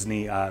renovation of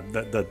Disney,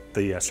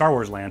 the Star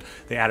Wars land.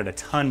 They added a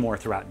ton more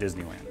throughout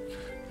Disneyland.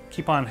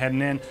 Keep on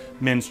heading in.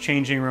 Men's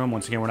changing room.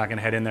 Once again, we're not going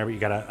to head in there, but you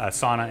got a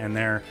sauna in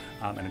there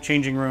and a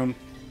changing room.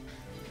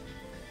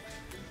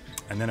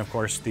 And then, of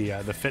course,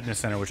 the fitness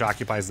center, which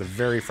occupies the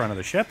very front of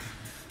the ship.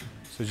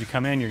 So as you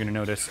come in, you're going to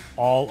notice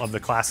all of the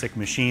classic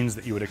machines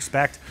that you would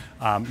expect.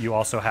 You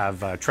also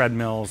have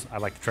treadmills. I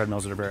like the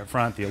treadmills that are very up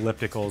front, the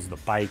ellipticals, the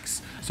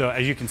bikes. So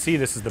as you can see,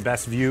 this is the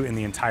best view in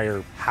the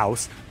entire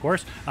house, of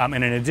course. And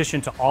in addition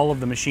to all of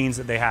the machines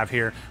that they have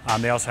here,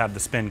 they also have the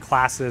spin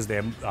classes, they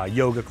have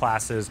yoga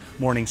classes,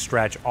 morning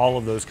stretch, all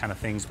of those kind of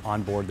things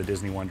on board the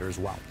Disney Wonder as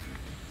well.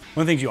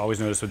 One of the things you always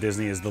notice with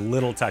Disney is the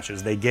little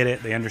touches. They get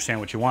it, they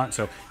understand what you want.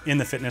 So in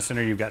the fitness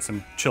center, you've got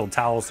some chilled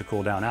towels to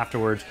cool down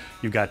afterwards.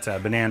 You've got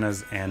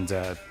bananas and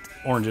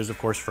oranges, of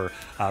course, for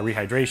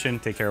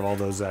rehydration, take care of all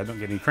those, don't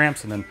get any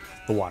cramps, and then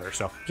the water.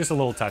 So just a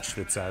little touch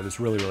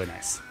that's really, really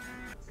nice.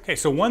 Okay,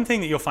 so one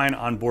thing that you'll find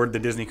on board the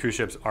Disney cruise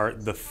ships are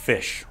the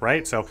fish,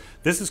 right? So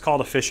this is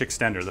called a fish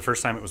extender. The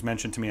first time it was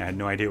mentioned to me, I had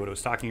no idea what it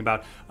was talking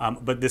about.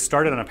 But this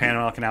started on a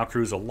Panama Canal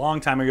cruise a long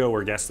time ago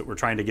where guests that were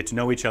trying to get to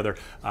know each other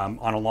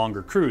on a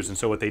longer cruise. And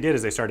so what they did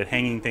is they started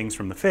hanging things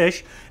from the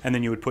fish, and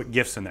then you would put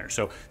gifts in there.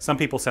 So some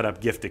people set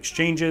up gift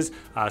exchanges.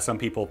 Some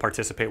people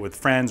participate with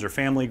friends or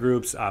family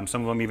groups.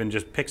 Some of them even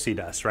just pixie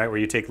dust, right? Where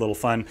you take little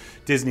fun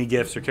Disney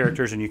gifts or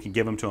characters and you can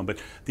give them to them. But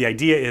the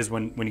idea is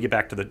when you get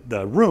back to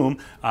the room,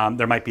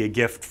 there might be a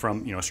gift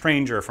from a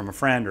stranger or from a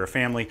friend or a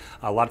family.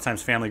 A lot of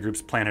times family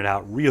groups plan it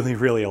out really,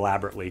 really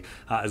elaborately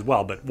as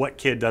well. But what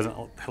kid doesn't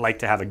like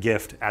to have a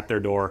gift at their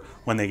door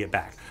when they get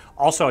back?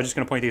 Also, I'm just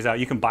going to point these out.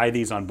 You can buy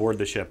these on board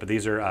the ship, but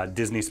these are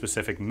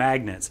Disney-specific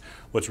magnets.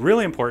 What's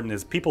really important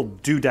is people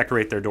do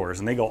decorate their doors,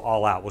 and they go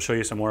all out. We'll show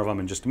you some more of them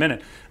in just a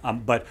minute.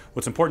 But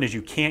what's important is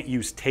you can't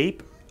use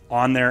tape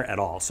on there at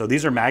all. So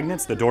these are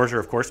magnets. The doors are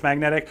of course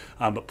magnetic,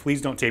 but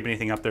please don't tape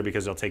anything up there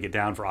because they'll take it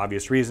down for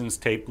obvious reasons.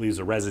 Tape leaves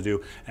a residue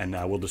and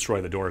will destroy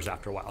the doors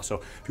after a while.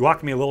 So if you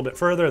walk me a little bit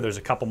further, there's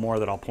a couple more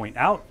that I'll point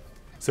out.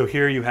 So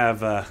here you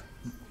have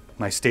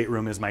my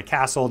stateroom is my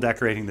castle,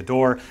 decorating the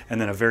door, and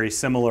then a very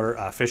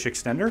similar fish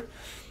extender.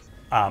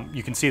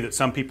 You can see that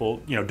some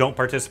people don't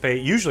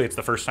participate. Usually it's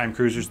the first time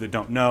cruisers that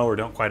don't know or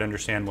don't quite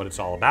understand what it's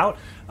all about.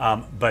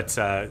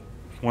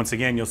 Once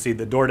again, you'll see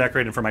the door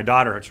decorated for my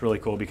daughter. It's really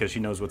cool because she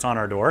knows what's on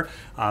our door,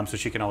 so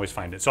she can always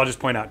find it. So I'll just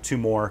point out two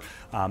more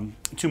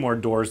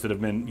doors that have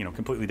been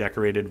completely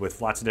decorated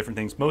with lots of different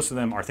things. Most of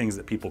them are things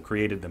that people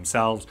created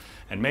themselves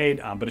and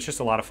made, but it's just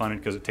a lot of fun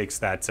because it takes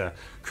that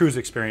cruise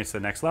experience to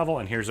the next level.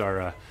 And here's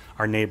our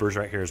neighbors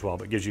right here as well,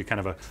 but gives you kind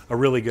of a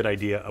really good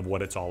idea of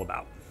what it's all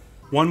about.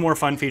 One more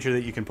fun feature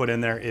that you can put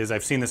in there is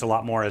I've seen this a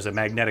lot more as a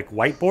magnetic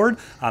whiteboard,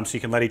 so you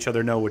can let each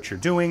other know what you're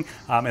doing,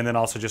 and then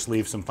also just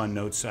leave some fun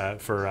notes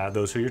for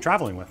those who you're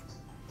traveling with.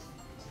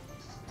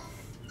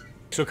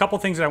 So a couple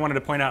things that I wanted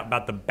to point out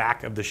about the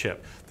back of the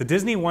ship. The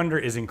Disney Wonder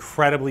is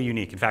incredibly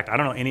unique. In fact, I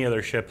don't know any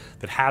other ship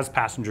that has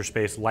passenger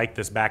space like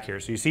this back here.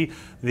 So you see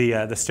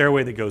the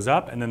stairway that goes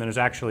up, and then there's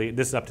actually,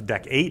 this is up to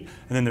deck 8, and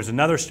then there's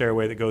another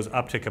stairway that goes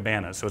up to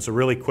cabanas. So it's a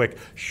really quick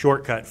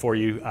shortcut for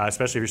you,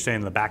 especially if you're staying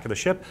in the back of the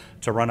ship,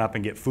 to run up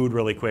and get food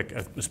really quick,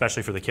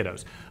 especially for the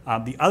kiddos.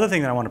 The other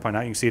thing that I want to point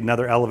out, you can see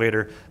another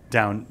elevator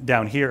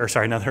down here, or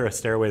sorry, another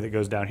stairway that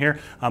goes down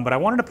here. But I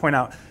wanted to point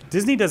out,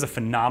 Disney does a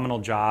phenomenal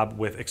job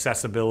with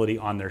accessibility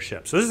on their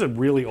ship. So this is a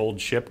really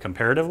old ship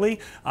comparatively,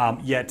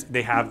 yet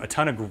they have a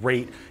ton of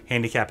great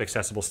handicap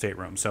accessible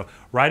staterooms. So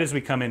right as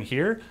we come in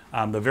here,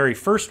 the very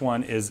first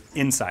one is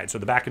inside. So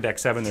the back of deck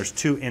 7, there's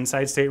 2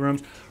 inside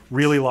staterooms,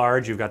 really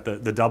large. You've got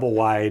the double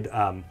wide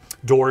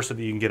door so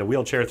that you can get a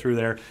wheelchair through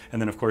there. And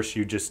then of course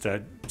you just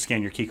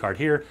scan your key card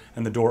here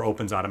and the door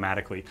opens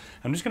automatically.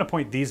 I'm just going to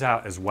point these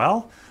out as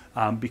well.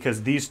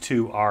 Because these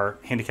two are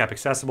handicap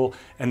accessible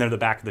and they're the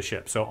back of the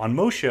ship. So on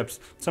most ships,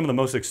 some of the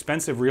most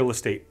expensive real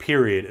estate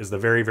period is the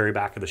very, very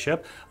back of the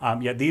ship.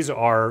 Yet these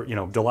are,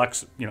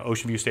 deluxe,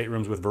 ocean view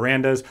staterooms with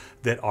verandas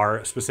that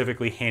are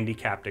specifically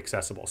handicapped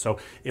accessible. So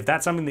if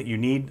that's something that you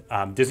need,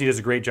 Disney does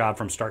a great job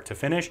from start to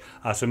finish.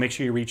 So make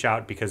sure you reach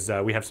out because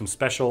we have some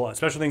special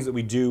things that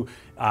we do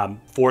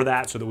for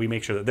that so that we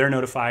make sure that they're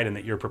notified and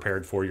that you're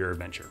prepared for your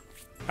adventure.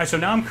 All right, so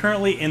now I'm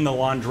currently in the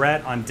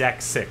laundrette on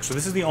deck 6. So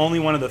this is the only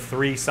one of the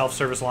 3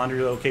 self-service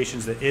laundry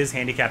locations that is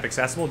handicap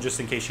accessible, just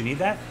in case you need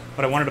that.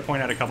 But I wanted to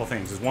point out a couple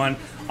things. Is one,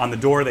 on the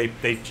door they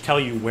tell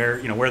you where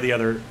where the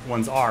other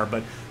ones are,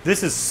 but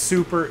this is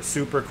super,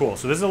 super cool.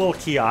 So this is a little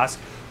kiosk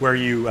where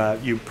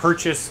you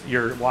purchase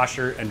your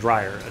washer and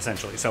dryer,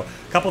 essentially. So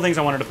a couple things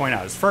I wanted to point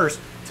out is, first,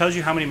 it tells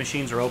you how many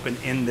machines are open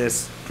in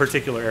this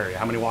particular area,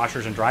 how many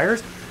washers and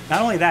dryers. Not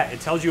only that,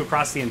 it tells you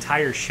across the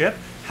entire ship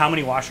how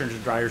many washers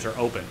and dryers are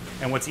open.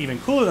 And what's even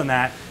cooler than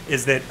that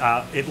is that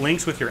it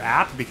links with your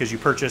app, because you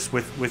purchase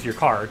with your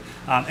card,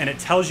 and it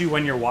tells you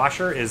when your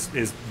washer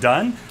is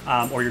done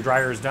or your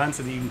dryer is done,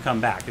 so that you can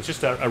come back. It's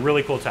just a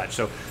really cool touch.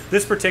 So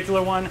this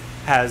particular one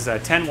has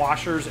 10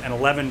 washers and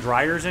 11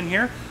 dryers in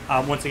here.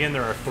 Once again,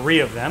 there are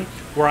 3 of them.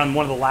 We're on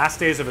one of the last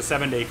days of a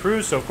 7-day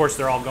cruise, so of course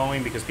they're all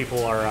going because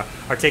people are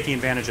taking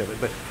advantage of it.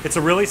 But it's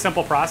a really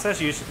simple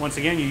process. Once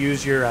again, you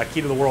use your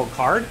Key to the World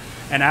card,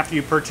 and after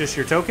you purchase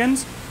your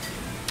tokens,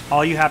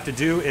 all you have to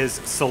do is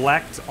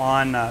select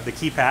on the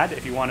keypad.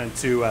 If you wanted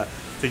to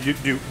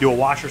do a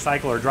washer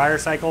cycle or dryer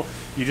cycle,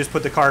 you just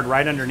put the card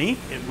right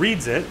underneath, it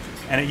reads it,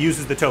 and it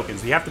uses the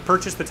tokens. You have to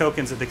purchase the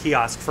tokens at the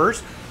kiosk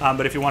first,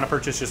 but if you want to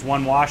purchase just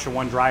one wash or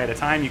one dry at a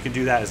time, you can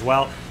do that as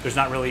well. There's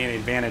not really any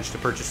advantage to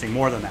purchasing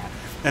more than that.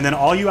 And then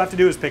all you have to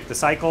do is pick the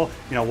cycle,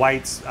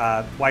 whites,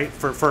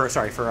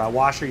 for a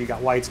washer, you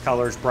got whites,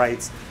 colors,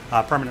 brights,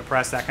 permanent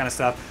press, that kind of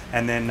stuff.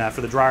 And then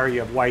for the dryer, you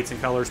have whites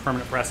and colors,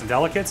 permanent press, and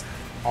delicates.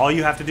 All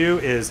you have to do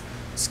is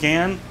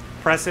scan,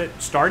 press it,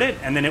 start it,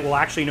 and then it will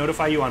actually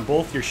notify you on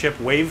both your ship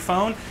wave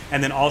phone,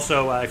 and then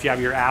also if you have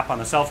your app on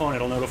the cell phone,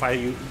 it'll notify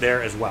you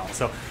there as well.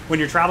 So when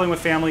you're traveling with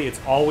family, it's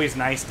always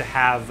nice to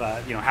have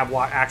have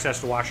access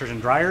to washers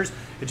and dryers.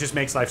 It just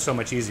makes life so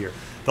much easier.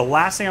 The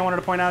last thing I wanted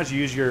to point out is you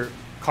use your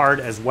card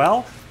as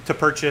well to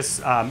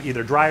purchase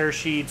either dryer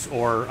sheets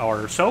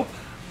or soap.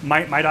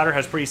 My daughter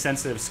has pretty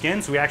sensitive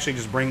skin, so we actually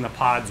just bring the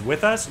pods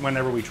with us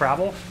whenever we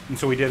travel, and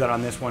so we did that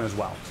on this one as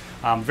well.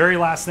 Very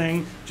last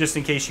thing, just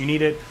in case you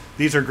need it,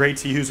 these are great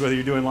to use whether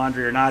you're doing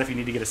laundry or not. If you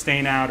need to get a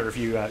stain out, or if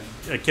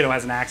a kiddo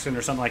has an accident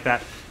or something like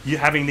that,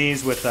 having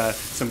these with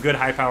some good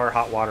high power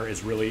hot water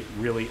is really,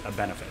 really a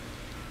benefit.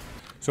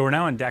 So we're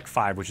now on deck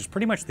 5, which is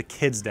pretty much the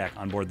kids' deck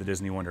on board the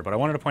Disney Wonder. But I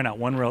wanted to point out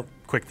one real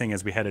quick thing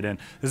as we headed in.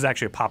 This is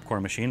actually a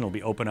popcorn machine. It'll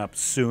be open up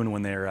soon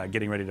when they're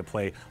getting ready to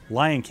play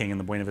Lion King in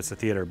the Buena Vista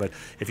Theater. But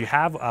if you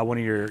have one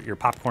of your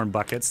popcorn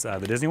buckets, the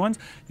Disney ones,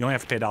 you only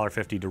have to pay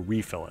 $1.50 to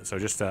refill it. So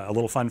just a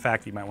little fun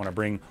fact, you might want to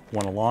bring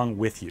one along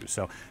with you.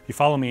 So if you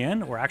follow me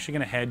in, we're actually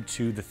going to head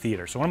to the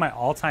theater. So one of my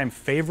all-time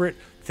favorite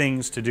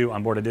things to do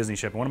on board a Disney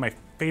ship, and one of my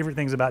favorite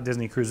things about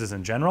Disney cruises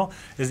in general,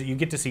 is that you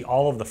get to see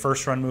all of the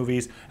first run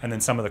movies and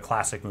then some of the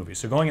classic movies.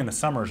 So going in the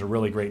summer is a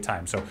really great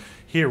time. So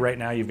here right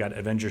now you've got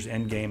Avengers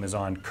Endgame is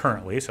on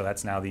currently, so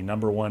that's now the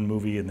 #1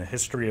 movie in the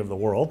history of the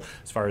world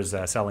as far as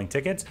selling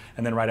tickets.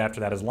 And then right after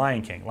that is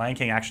Lion King. Lion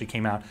King actually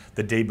came out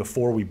the day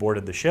before we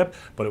boarded the ship,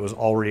 but it was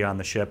already on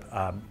the ship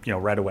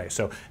right away.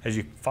 So as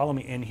you follow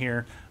me in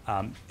here,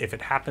 if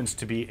it happens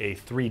to be a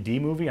 3D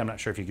movie, I'm not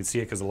sure if you can see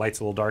it because the light's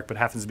a little dark, but it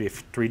happens to be a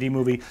 3D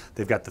movie,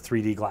 they've got the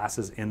 3D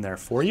glasses in there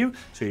for you,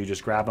 so you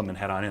just grab them and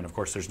head on in. Of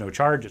course, there's no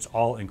charge. It's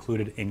all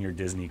included in your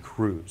Disney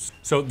cruise.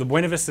 So the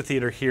Buena Vista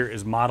Theater here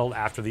is modeled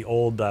after the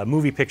old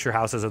movie picture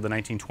houses of the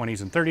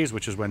 1920s and 30s,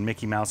 which is when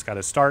Mickey Mouse got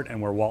his start and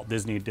where Walt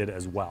Disney did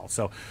as well.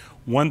 So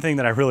one thing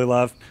that I really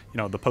love,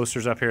 the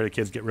posters up here, the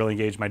kids get really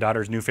engaged. My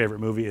daughter's new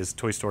favorite movie is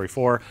Toy Story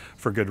 4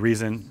 for good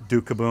reason.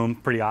 Duke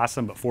Kaboom, pretty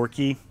awesome, but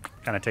Forky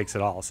kind of takes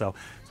it all. So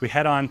we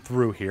head on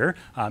through here.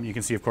 You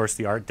can see, of course,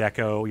 the Art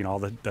Deco, all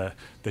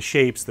the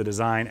shapes, the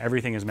design,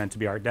 everything is meant to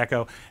be Art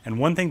Deco. And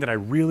one thing that I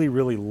really,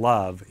 really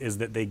love is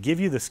that they give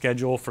you the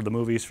schedule for the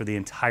movies for the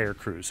entire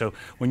cruise. So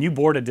when you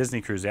board a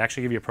Disney cruise, they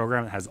actually give you a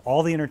program that has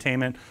all the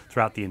entertainment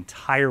throughout the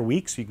entire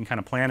week, so you can kind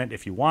of plan it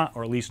if you want,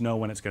 or at least know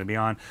when it's going to be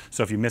on.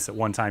 So if you miss it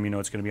one time, you know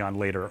it's going to be on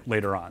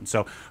later on.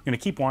 So I'm going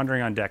to keep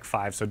wandering on deck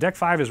 5. So deck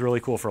 5 is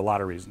really cool for a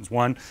lot of reasons.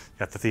 One, you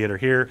got the theater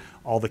here,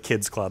 all the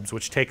kids clubs,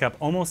 which take up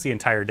almost the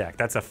entire deck.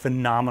 That's a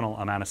phenomenal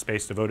amount of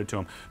space devoted to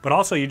them. But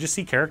also you just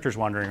see characters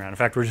wandering around. In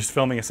fact, we were just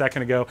filming a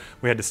second ago.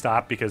 We had to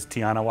stop because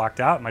Tiana walked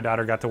out. My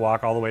daughter got to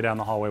walk all the way down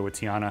the hallway with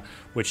Tiana,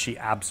 which she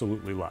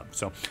absolutely loved.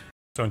 So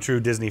in true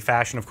Disney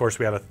fashion, of course,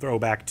 we have a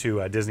throwback to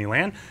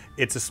Disneyland.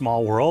 It's a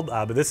Small World,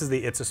 but this is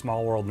the It's a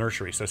Small World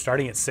nursery. So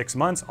starting at 6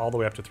 months all the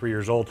way up to 3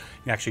 years old, you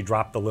can actually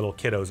drop the little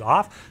kiddos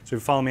off. So if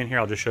you follow me in here,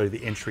 I'll just show you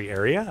the entry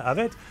area of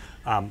it.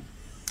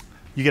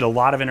 You get a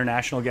lot of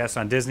international guests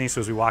on Disney,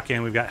 so as we walk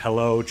in, we've got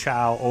hello,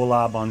 ciao,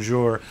 hola,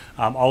 bonjour,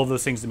 all of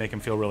those things to make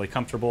them feel really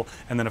comfortable.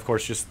 And then, of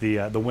course, just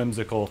the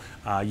whimsical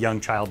young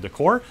child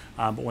decor.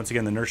 But once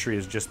again, the nursery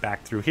is just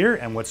back through here,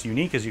 and what's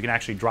unique is you can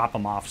actually drop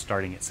them off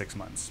starting at 6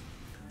 months.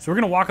 So we're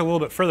going to walk a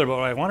little bit further, but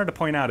what I wanted to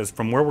point out is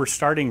from where we're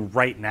starting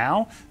right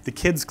now, the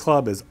kids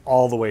club is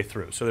all the way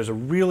through. So there's a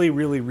really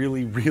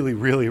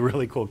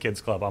cool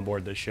kids club on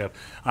board this ship.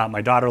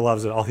 My daughter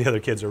loves it. All the other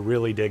kids are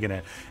really digging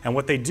it. And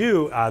what they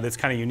do that's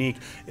kind of unique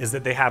is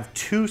that they have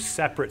two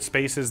separate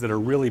spaces that are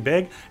really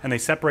big, and they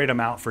separate them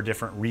out for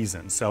different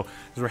reasons. So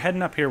as we're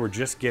heading up here, we're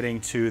just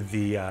getting to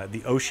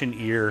the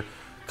Oceaneer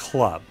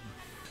Club.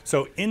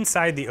 So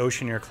inside the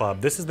Oceaneer Club,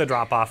 this is the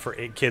drop-off for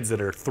kids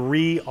that are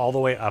 3 all the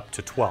way up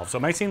to 12. So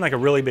it might seem like a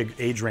really big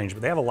age range,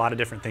 but they have a lot of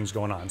different things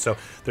going on. So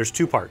there's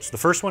 2 parts. The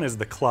first one is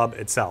the club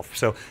itself.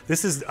 So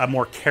this is a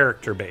more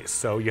character-based.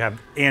 So you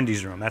have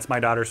Andy's room. That's my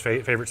daughter's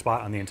favorite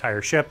spot on the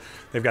entire ship.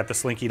 They've got the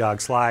Slinky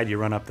Dog slide. You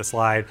run up the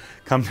slide,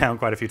 come down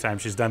quite a few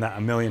times. She's done that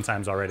a million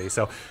times already.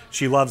 So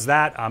she loves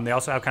that. They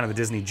also have kind of the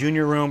Disney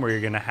Junior room where you're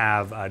going to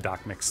have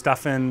Doc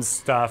McStuffins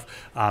stuff,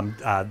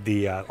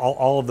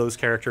 all of those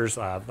characters,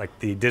 like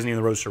the Disney and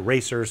the Roadster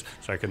Racers.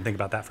 So I couldn't think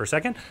about that for a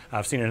second.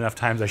 I've seen it enough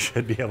times I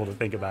should be able to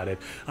think about it.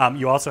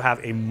 You also have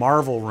a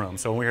Marvel room.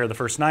 So when we were here the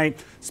first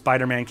night,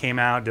 Spider-Man came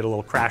out, did a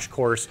little crash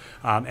course,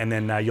 and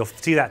then you'll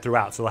see that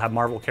throughout. So they'll have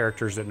Marvel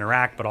characters that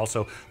interact, but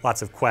also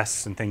lots of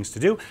quests and things to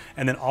do.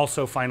 And then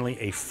also finally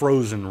a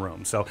Frozen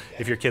room. So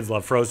if your kids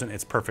love Frozen,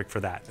 it's perfect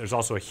for that. There's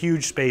also a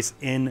huge space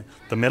in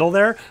the middle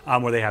there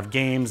where they have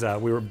games.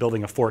 We were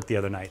building a fort the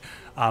other night.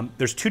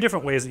 There's 2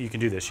 different ways that you can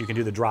do this. You can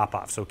do the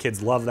drop-off. So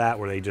kids love that,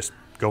 where they just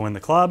go in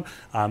the club.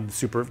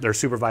 They're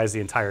supervised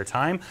the entire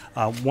time.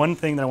 One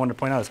thing that I wanted to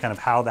point out is kind of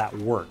how that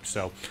works.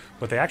 So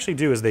what they actually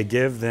do is they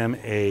give them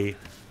a,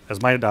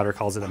 as my daughter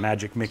calls it, a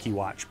Magic Mickey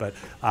watch. But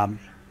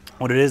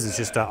what it is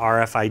just a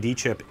RFID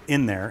chip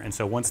in there. And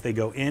so once they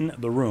go in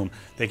the room,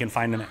 they can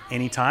find them at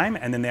any time.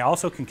 And then they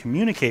also can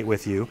communicate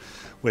with you,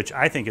 which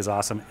I think is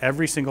awesome.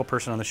 Every single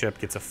person on the ship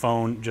gets a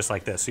phone just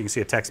like this. So you can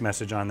see a text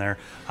message on there.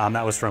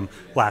 That was from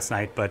last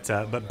night. But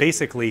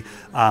basically,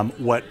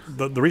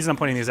 the reason I'm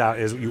pointing these out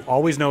is you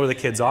always know where the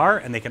kids are,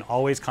 and they can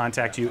always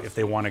contact you if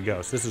they want to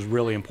go. So this is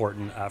really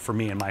important for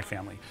me and my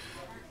family.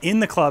 In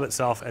the club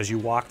itself, as you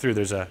walk through,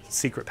 there's a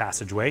secret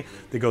passageway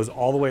that goes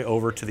all the way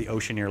over to the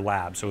Oceaneer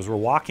Lab. So as we're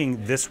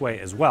walking this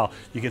way as well,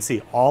 you can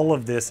see all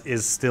of this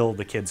is still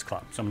the kids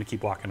club. So I'm going to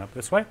keep walking up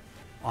this way.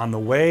 On the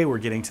way, we're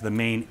getting to the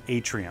main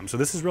atrium. So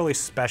this is really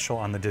special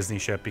on the Disney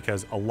ship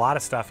because a lot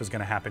of stuff is going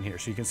to happen here.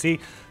 So you can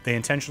see they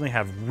intentionally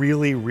have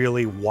really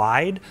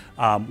wide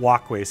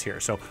walkways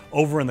here. So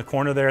over in the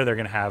corner there, they're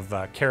going to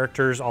have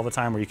characters all the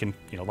time where you can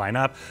line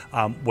up.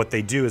 What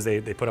they do is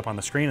they put up on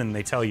the screen and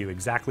they tell you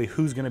exactly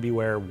who's going to be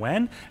where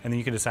when, and then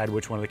you can decide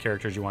which one of the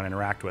characters you want to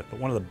interact with. But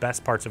one of the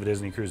best parts of a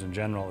Disney cruise in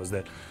general is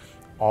that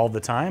all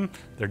the time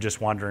they're just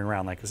wandering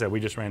around. Like I said,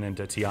 we just ran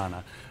into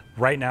Tiana.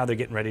 Right now they're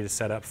getting ready to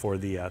set up for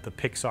the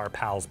Pixar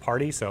Pals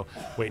party, so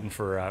waiting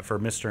for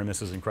Mr. and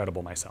Mrs.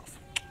 Incredible myself.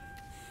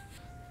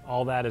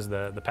 All that is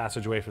the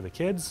passageway for the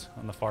kids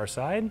on the far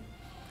side.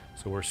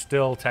 So we're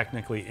still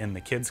technically in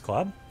the kids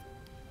club.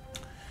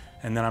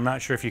 And then I'm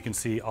not sure if you can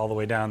see all the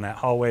way down that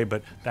hallway,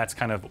 but that's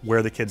kind of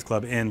where the kids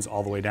club ends,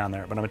 all the way down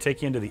there. But I'm gonna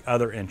take you into the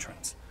other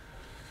entrance.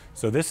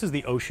 So this is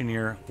the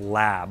Oceaneer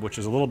Lab, which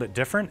is a little bit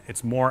different.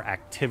 It's more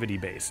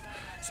activity-based.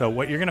 So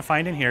what you're gonna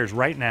find in here is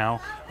right now,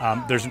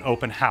 there's an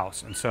open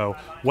house. And so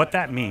what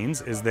that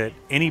means is that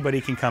anybody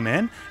can come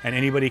in and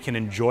anybody can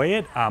enjoy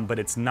it, but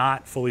it's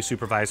not fully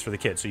supervised for the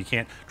kids. So you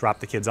can't drop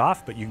the kids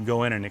off, but you can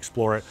go in and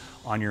explore it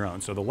on your own.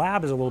 So the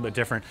lab is a little bit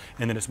different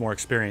in that it's more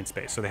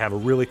experience-based. So they have a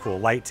really cool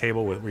light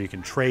table where you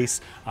can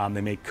trace.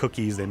 They make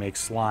cookies, they make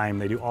slime,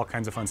 they do all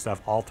kinds of fun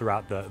stuff all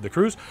throughout the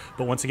cruise.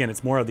 But once again,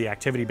 it's more of the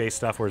activity-based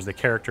stuff, whereas the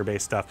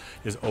character-based stuff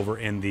is over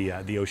in the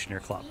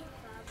Oceaneer Club.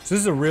 So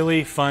this is a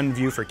really fun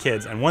view for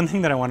kids, and one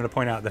thing that I wanted to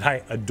point out that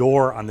I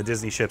adore on the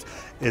Disney ships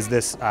is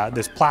this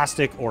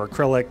plastic or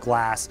acrylic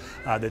glass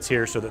that's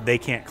here so that they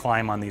can't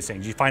climb on these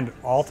things. You find it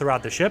all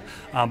throughout the ship,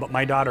 but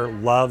my daughter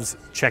loves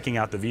checking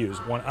out the views.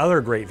 One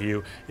other great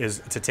view is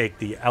to take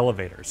the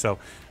elevator. So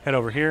head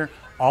over here.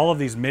 All of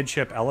these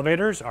midship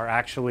elevators are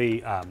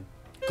actually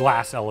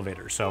glass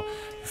elevators. So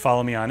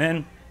follow me on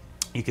in.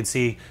 You can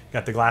see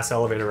got the glass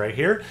elevator right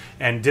here,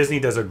 and Disney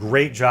does a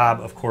great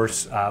job, of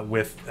course,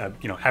 with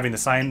having the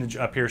signage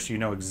up here so you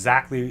know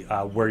exactly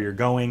where you're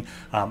going.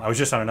 I was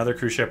just on another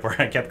cruise ship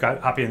where I kept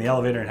hopping in the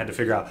elevator and had to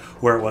figure out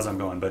where it was I'm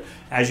going. But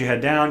as you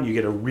head down, you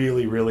get a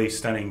really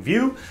stunning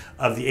view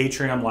of the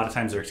atrium. A lot of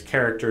times there's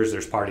characters,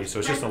 there's parties, so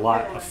it's just a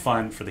lot of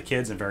fun for the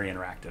kids and very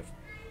interactive.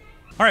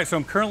 All right, so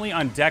I'm currently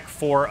on deck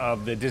 4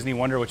 of the Disney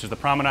Wonder, which is the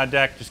promenade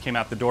deck. Just came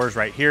out the doors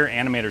right here.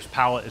 Animator's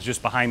palette is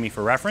just behind me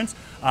for reference.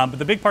 But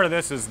the big part of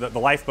this is that the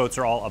lifeboats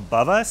are all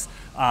above us.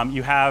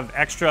 You have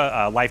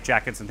extra life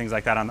jackets and things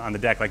like that on the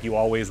deck, like you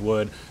always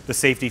would. The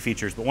safety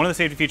features. But one of the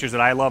safety features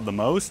that I love the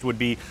most would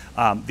be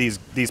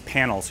these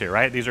panels here,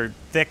 right? These are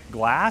thick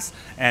glass,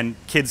 and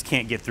kids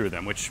can't get through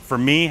them, which for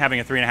me, having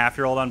a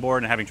 3.5-year-old on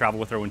board and having traveled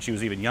with her when she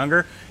was even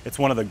younger, it's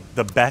one of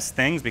the best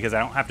things because I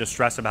don't have to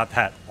stress about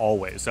that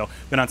always. So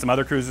been on some other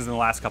other cruises in the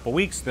last couple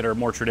weeks that are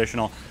more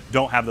traditional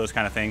don't have those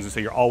kind of things, and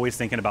so you're always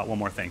thinking about one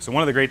more thing. So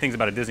one of the great things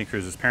about a Disney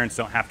cruise is parents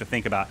don't have to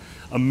think about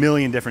a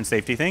million different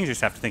safety things, you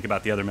just have to think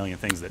about the other million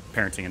things that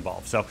parenting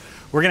involves. So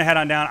we're gonna head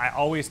on down. I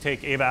always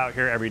take Ava out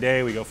here every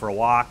day. We go for a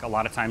walk. A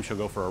lot of times she'll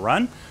go for a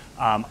run.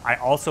 I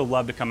also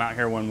love to come out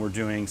here when we're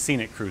doing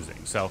scenic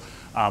cruising. So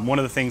one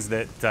of the things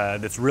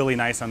that's really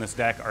nice on this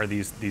deck are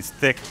these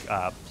thick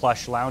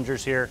plush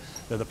loungers here.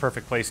 They're the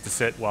perfect place to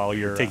sit while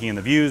you're taking in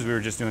the views. We were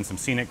just doing some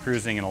scenic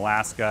cruising in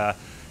Alaska,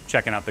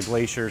 checking out the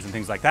glaciers and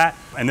things like that.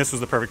 And this was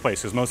the perfect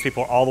place because most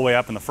people are all the way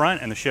up in the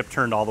front and the ship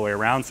turned all the way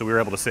around. So we were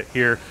able to sit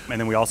here, and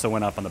then we also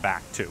went up on the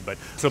back too. But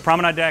so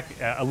promenade deck,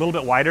 a little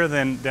bit wider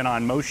than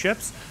on most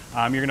ships.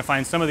 You're gonna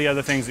find some of the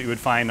other things that you would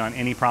find on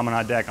any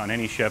promenade deck on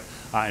any ship.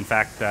 In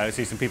fact, I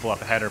see some people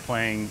up ahead are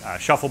playing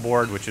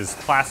shuffleboard, which is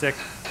classic.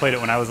 Played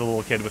it when I was a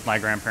little kid with my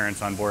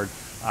grandparents on board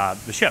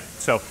the ship.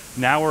 So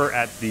now we're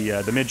at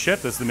the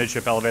midship. This is the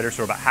midship elevator,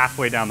 so we're about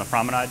halfway down the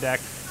promenade deck,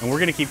 and we're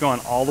gonna keep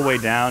going all the way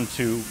down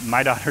to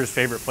my daughter's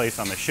favorite place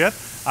on the ship.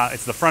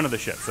 It's the front of the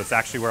ship, so it's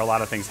actually where a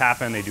lot of things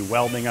happen. They do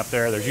welding up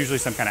there. There's usually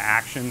some kind of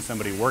action,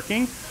 somebody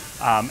working.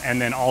 And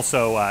then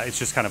also, it's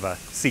just kind of a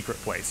secret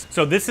place.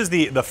 So this is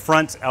the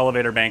front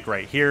elevator bank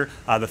right here.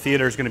 The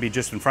theater is going to be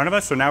just in front of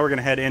us. So now we're going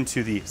to head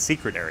into the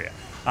secret area.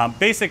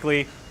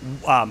 Basically,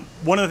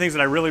 one of the things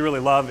that I really, really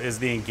love is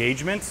the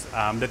engagement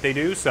that they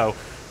do. So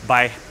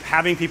by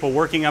having people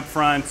working up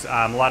front,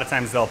 a lot of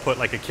times they'll put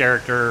like a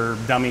character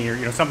dummy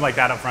or something like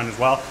that up front as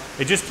well.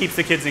 It just keeps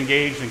the kids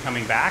engaged and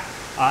coming back.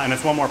 And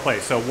it's one more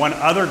place. So one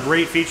other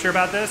great feature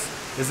about this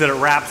is that it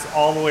wraps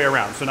all the way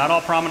around. So not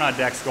all promenade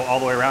decks go all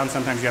the way around.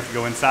 Sometimes you have to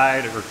go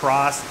inside or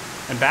cross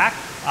and back.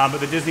 But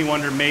the Disney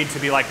Wonder, made to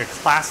be like a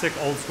classic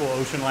old school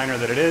ocean liner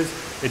that it is,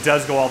 it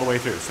does go all the way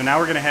through. So now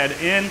we're gonna head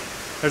in.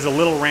 There's a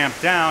little ramp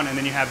down, and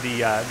then you have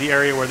the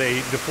area where they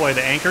deploy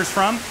the anchors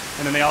from.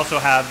 And then they also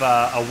have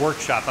a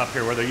workshop up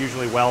here where they're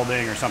usually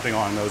welding or something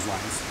along those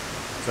lines.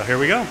 So here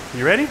we go.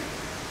 You ready?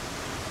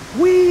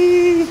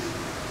 Whee!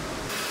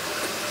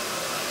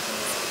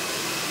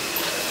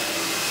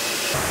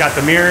 Got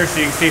the mirror so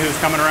you can see who's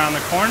coming around the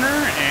corner,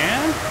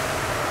 and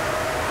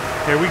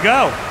here we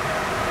go.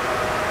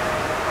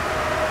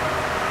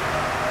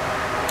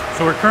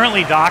 So we're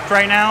currently docked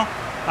right now,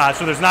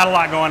 so there's not a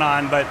lot going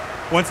on, but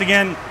once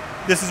again,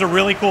 this is a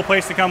really cool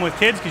place to come with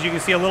kids because you can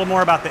see a little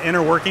more about the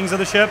inner workings of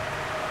the ship.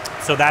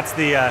 So that's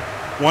the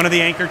one of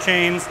the anchor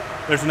chains.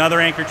 There's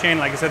another anchor chain.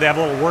 Like I said, they have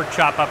a little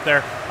workshop up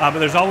there, but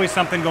there's always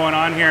something going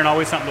on here and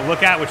always something to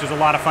look at, which is a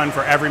lot of fun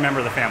for every member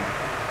of the family.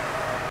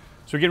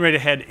 So we're getting ready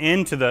to head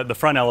into the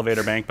front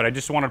elevator bank, but I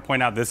just wanted to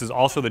point out this is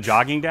also the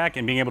jogging deck,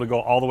 and being able to go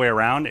all the way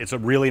around, it's a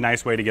really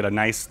nice way to get a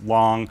nice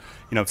long,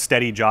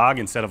 steady jog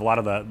instead of a lot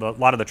of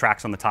the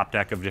tracks on the top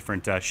deck of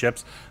different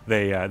ships.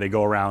 They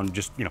go around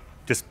just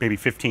maybe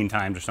 15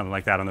 times or something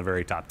like that on the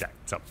very top deck.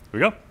 So here we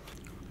go.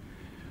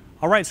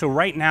 All right, so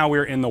right now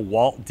we're in the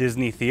Walt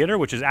Disney Theater,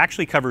 which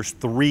actually covers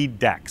 3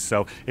 decks.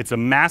 So it's a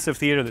massive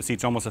theater that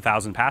seats almost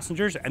 1,000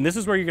 passengers, and this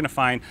is where you're gonna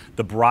find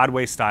the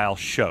Broadway-style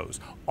shows.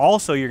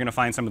 Also, you're gonna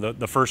find some of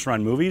the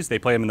first-run movies. They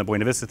play them in the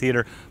Buena Vista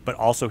Theater, but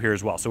also here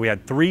as well. So we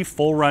had 3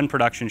 full-run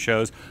production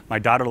shows. My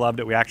daughter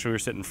loved it. We actually were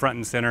sitting front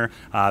and center.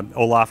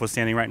 Olaf was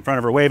standing right in front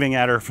of her, waving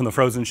at her from the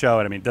Frozen show,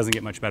 and I mean, it doesn't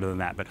get much better than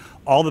that. But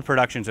all the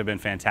productions have been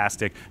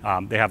fantastic.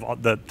 They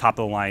have the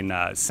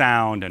top-of-the-line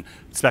sound and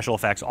special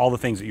effects, all the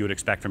things that you would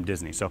expect from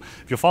Disney. So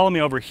if you'll follow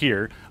me over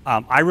here,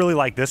 I really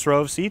like this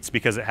row of seats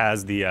because it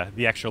has the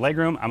extra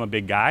legroom. I'm a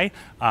big guy.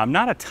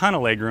 Not a ton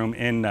of legroom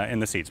in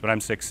the seats, but I'm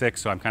 6'6",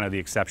 so I'm kind of the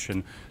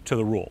exception to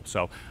the rule.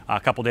 So a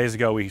couple days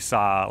ago, we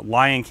saw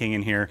Lion King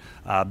in here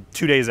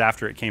 2 days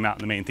after it came out in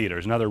the main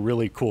theaters. Another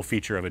really cool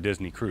feature of a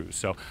Disney cruise.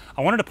 So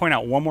I wanted to point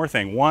out one more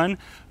thing.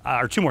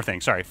 Or two more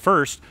things, sorry.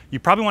 First, you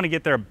probably want to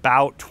get there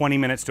about 20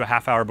 minutes to a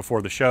half hour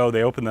before the show.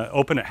 They open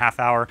at half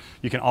hour.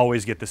 You can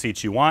always get the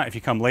seats you want. If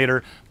you come later,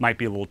 it might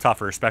be a little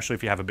tougher, especially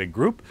if you have a big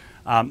group.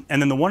 And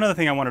then the one other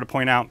thing I wanted to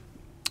point out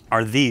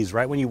are these,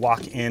 right when you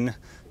walk in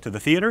to the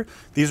theater.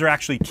 These are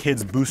actually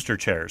kids booster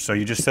chairs. So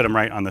you just sit them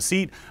right on the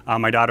seat.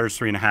 My daughter's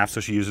 3.5,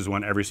 so she uses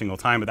one every single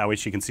time, but that way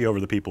she can see over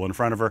the people in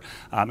front of her.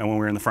 And when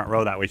we're in the front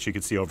row, that way she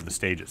could see over the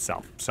stage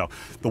itself. So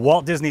the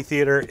Walt Disney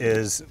Theater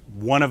is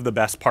one of the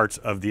best parts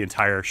of the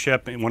entire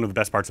ship and one of the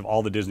best parts of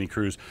all the Disney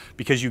cruise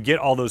because you get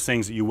all those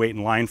things that you wait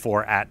in line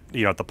for at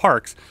the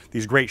parks.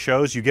 These great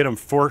shows, you get them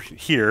for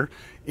here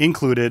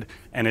included,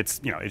 and it's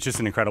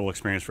just an incredible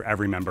experience for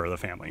every member of the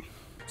family.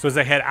 So as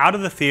I head out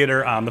of the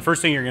theater, the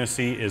first thing you're going to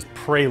see is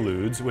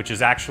Preludes, which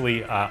is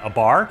actually a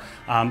bar.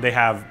 They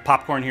have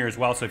popcorn here as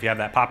well, so if you have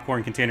that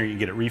popcorn container, you can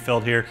get it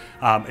refilled here.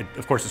 It,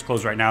 of course, is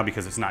closed right now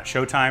because it's not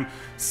showtime.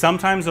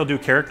 Sometimes they'll do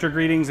character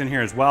greetings in here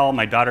as well.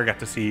 My daughter got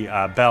to see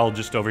Belle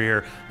just over here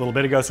a little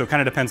bit ago, so it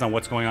kind of depends on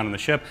what's going on in the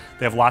ship.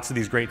 They have lots of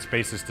these great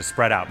spaces to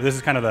spread out. But this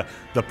is kind of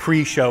the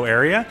pre-show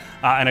area,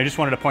 and I just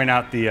wanted to point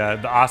out the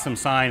awesome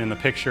sign in the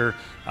picture,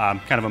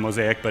 kind of a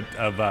mosaic, but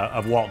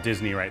of Walt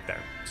Disney right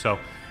there. So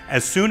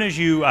as soon as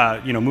you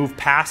move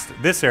past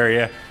this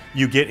area,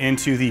 you get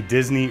into the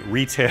Disney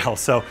retail.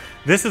 So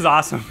this is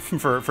awesome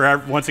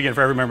once again,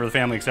 for every member of the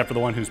family except for the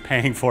one who's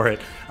paying for it.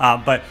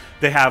 But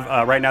they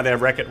have, right now they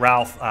have Wreck-It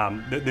Ralph.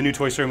 The new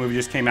Toy Story movie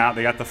just came out.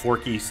 They got the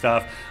Forky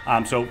stuff.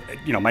 So,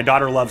 you know, my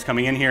daughter loves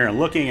coming in here and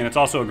looking, and it's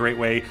also a great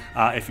way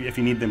if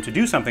you need them to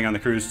do something on the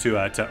cruise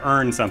to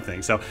earn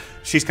something. So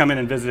she's come in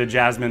and visited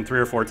Jasmine 3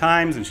 or 4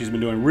 times, and she's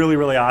been doing really,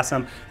 really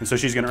awesome. And so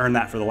she's gonna earn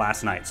that for the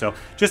last night. So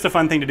just a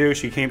fun thing to do.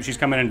 She's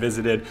come in and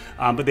visited.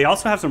 But they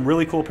also have some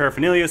really cool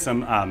paraphernalia,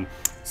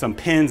 some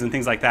pins and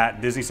things like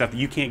that, Disney stuff that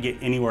you can't get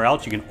anywhere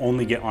else. You can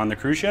only get on the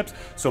cruise ships.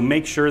 So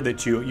make sure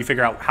that you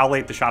figure out how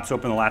late the shop's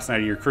open the last night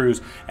of your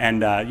cruise.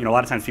 And you know, a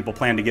lot of times people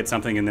plan to get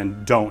something and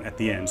then don't at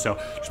the end. So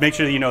just make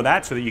sure that you know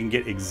that so that you can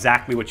get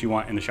exactly what you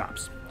want in the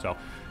shops. So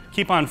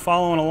keep on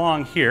following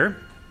along here.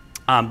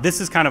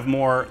 This is kind of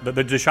more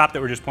the shop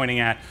that we're just pointing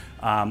at,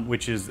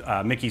 which is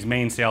Mickey's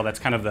main sale. That's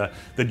kind of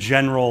the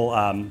general,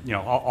 you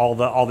know,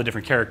 all the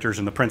different characters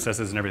and the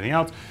princesses and everything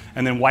else.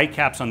 And then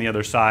Whitecaps on the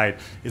other side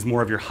is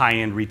more of your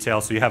high-end retail.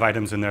 So you have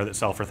items in there that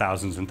sell for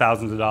thousands and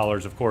thousands of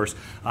dollars, of course.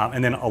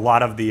 And then a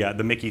lot of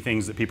the Mickey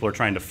things that people are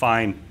trying to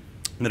find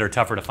that are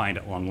tougher to find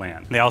at long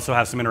land. They also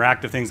have some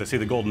interactive things. I see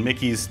the Golden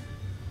Mickeys,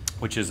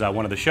 which is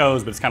one of the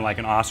shows, but it's kind of like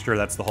an Oscar.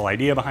 That's the whole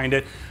idea behind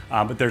it.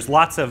 But there's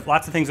lots of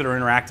things that are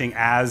interacting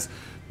as,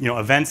 you know,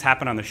 events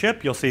happen on the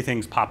ship. You'll see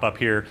things pop up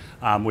here,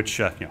 which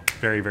you know,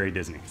 very, very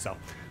Disney. So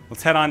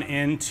let's head on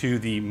into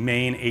the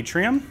main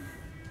atrium.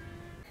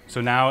 So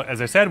now,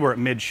 as I said, we're at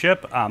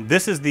midship.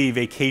 This is the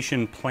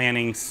vacation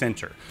planning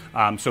center.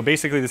 So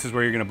basically, this is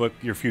where you're gonna book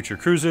your future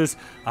cruises.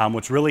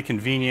 What's really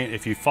convenient,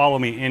 if you follow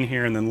me in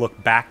here and then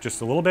look back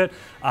just a little bit,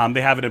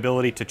 they have an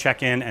ability to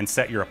check in and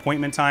set your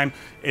appointment time.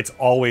 It's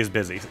always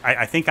busy.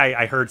 I think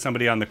I heard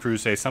somebody on the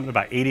cruise say something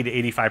about 80 to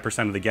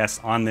 85% of the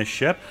guests on this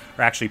ship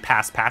are actually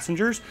past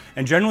passengers.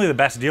 And generally the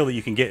best deal that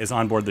you can get is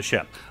on board the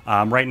ship.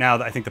 Right now,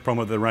 I think the promo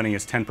that they're running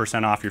is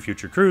 10% off your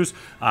future cruise.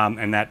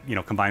 And that, you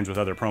know, combines with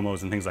other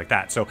promos and things like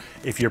that. So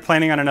if you're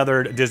planning on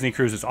another Disney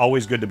cruise, it's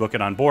always good to book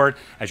it on board.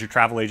 As your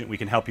travel agent, we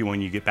can help you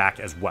when you get back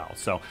as well.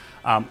 So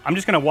I'm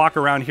just gonna walk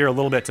around here a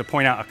little bit to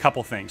point out a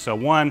couple things. So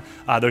one,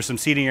 there's some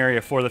seating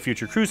area for the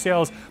future cruise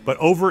sales, but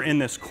over in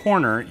this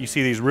corner, you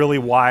see these really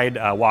wide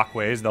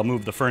walkways. They'll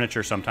move the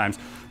furniture sometimes,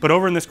 but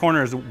over in this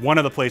corner is one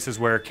of the places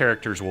where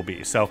characters will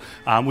be. So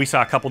we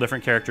saw a couple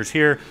different characters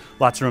here,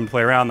 lots of room to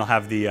play around. They'll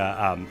have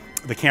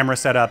the camera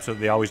set up so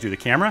they always do the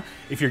camera.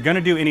 If you're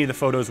gonna do any of the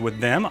photos with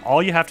them,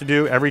 all you have to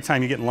do every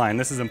time you get in line,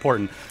 this is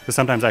important because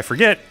sometimes I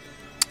forget,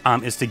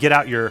 is to get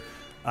out your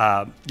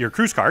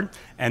cruise card,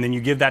 and then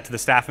you give that to the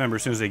staff member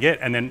as soon as they get,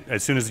 and then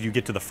as soon as you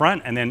get to the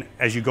front, and then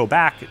as you go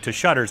back to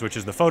Shutters, which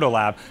is the photo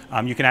lab,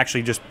 you can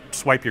actually just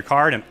swipe your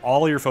card and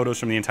all your photos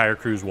from the entire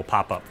cruise will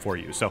pop up for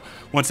you. So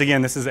once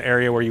again, this is an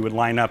area where you would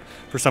line up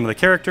for some of the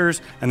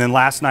characters. And then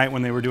last night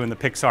when they were doing the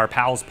Pixar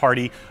Pals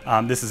party,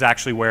 this is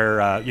actually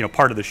where, you know,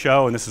 part of the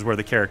show, and this is where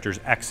the characters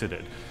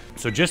exited.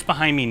 So just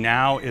behind me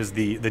now is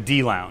the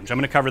D Lounge. I'm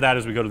gonna cover that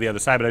as we go to the other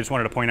side, but I just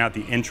wanted to point out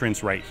the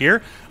entrance right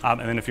here. And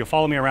then if you'll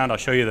follow me around, I'll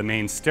show you the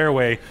main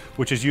stairway,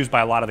 which is used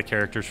by a lot of the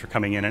characters for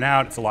coming in and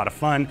out. It's a lot of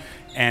fun.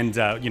 And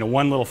you know,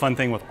 one little fun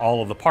thing with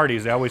all of the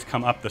parties, they always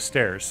come up the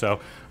stairs.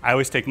 So I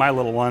always take my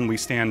little one, we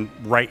stand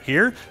right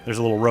here. There's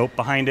a little rope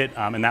behind it,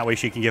 and that way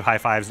she can give high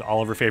fives to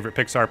all of her favorite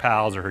Pixar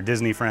pals or her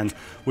Disney friends,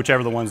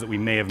 whichever the ones that we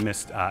may have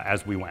missed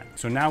as we went.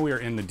 So now we are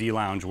in the D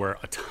Lounge where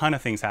a ton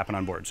of things happen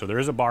on board. So there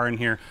is a bar in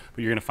here,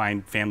 but you're gonna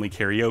find family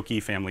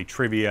karaoke, family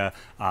trivia,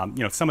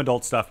 you know, some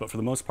adult stuff, but for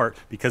the most part,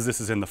 because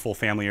this is in the full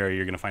family area,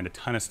 you're gonna find a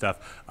ton of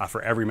stuff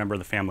for every member of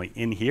the family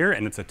in here,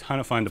 and it's a ton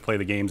of fun to play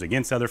the games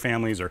against other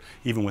families or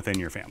even within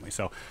your family.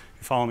 So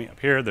if you follow me up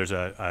here, there's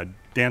a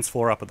dance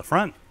floor up at the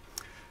front.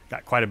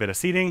 Got quite a bit of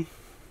seating.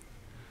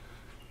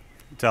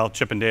 Tell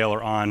Chip and Dale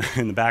are on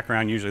in the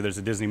background. Usually there's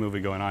a Disney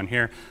movie going on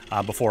here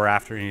before or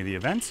after any of the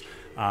events.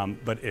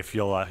 But if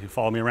you'll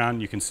follow me around,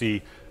 you can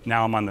see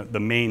now I'm on the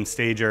main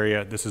stage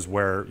area. This is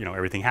where, you know,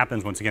 everything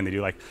happens. Once again, they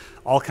do like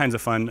all kinds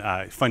of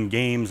fun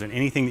games, and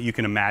anything that you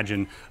can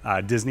imagine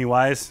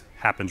Disney-wise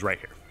happens right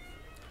here.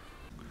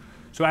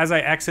 So as I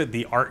exit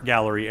the art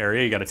gallery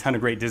area, you got a ton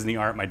of great Disney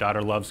art. My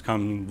daughter loves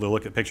coming to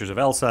look at pictures of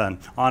Elsa and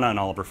Anna and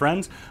all of her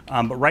friends.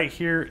 But right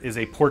here is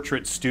a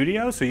portrait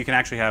studio. So you can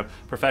actually have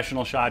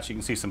professional shots. You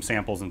can see some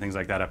samples and things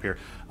like that up here.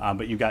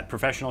 But you've got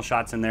professional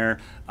shots in there.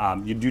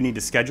 You do need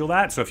to schedule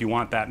that. So if you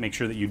want that, make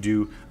sure that you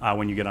do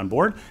when you get on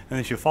board. And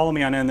if you follow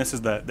me on in, this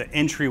is the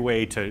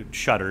entryway to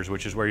Shutters,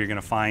 which is where you're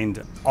gonna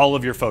find all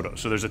of your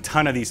photos. So there's a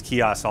ton of these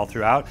kiosks all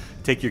throughout.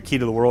 Take your key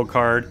to the world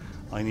card.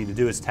 All you need to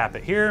do is tap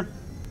it here,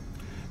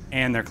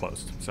 and they're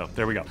closed. So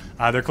there we go.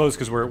 They're closed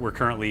because we're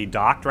currently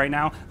docked right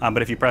now.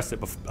 But if you press it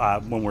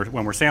when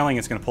we're sailing,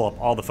 it's going to pull up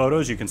all the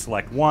photos. You can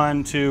select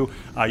 1, 2.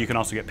 You can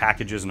also get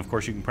packages, and of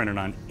course you can print it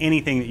on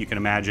anything that you can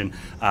imagine.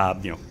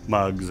 You know,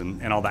 mugs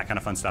and all that kind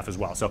of fun stuff as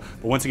well. So,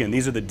 but once again,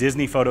 these are the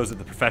Disney photos that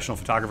the professional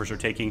photographers are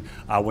taking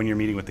when you're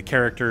meeting with the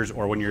characters,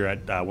 or when you're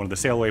at one of the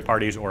sail away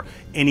parties, or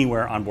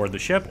anywhere on board the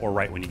ship, or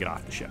right when you get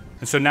off the ship.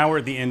 And so now we're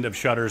at the end of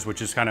Shutters,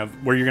 which is kind of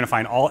where you're going to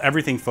find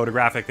everything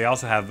photographic. They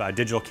also have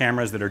digital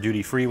cameras that are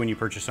duty free when you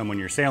purchase them when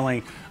you're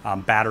sailing,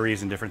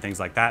 batteries and different things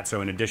like that.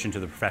 So in addition to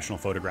the professional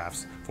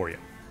photographs for you.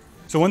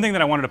 So one thing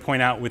that I wanted to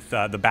point out with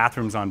the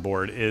bathrooms on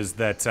board is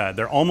that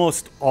they're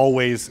almost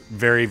always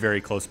very,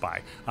 very close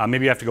by.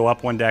 Maybe you have to go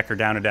up one deck or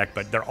down a deck,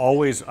 but they're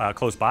always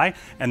close by.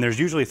 And there's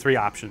usually 3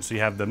 options. So you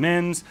have the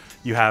men's,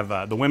 you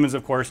have the women's,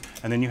 of course,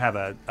 and then you have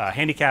a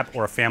handicap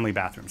or a family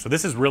bathroom. So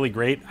this is really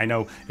great. I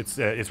know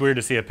it's weird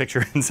to see a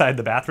picture inside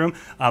the bathroom,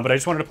 but I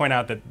just wanted to point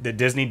out that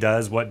Disney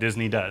does what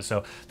Disney does.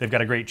 So they've got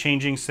a great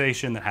changing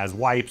station that has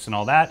wipes and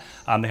all that.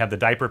 They have the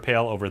diaper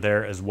pail over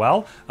there as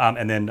well,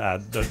 and then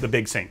the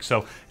big sink.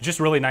 So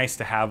just really nice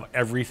to have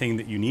everything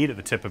that you need at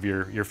the tip of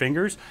your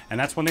fingers. And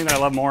that's one thing that I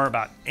love more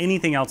about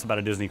anything else about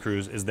a Disney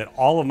cruise, is that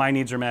all of my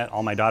needs are met,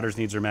 all my daughter's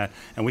needs are met,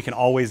 and we can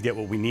always get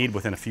what we need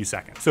within a few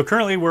seconds. So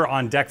currently we're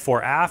on deck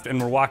 4 aft, and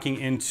we're walking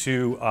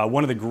into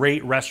one of the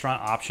great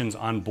restaurant options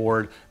on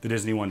board the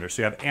Disney Wonder.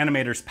 So you have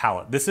Animator's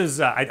Palette. This is,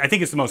 I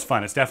think it's the most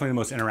fun. It's definitely the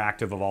most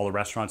interactive of all the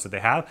restaurants that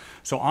they have.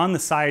 So on the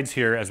sides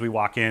here, as we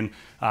walk in,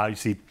 you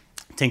see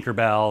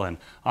Tinkerbell and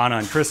Anna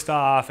and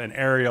Kristoff and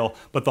Ariel,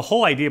 but the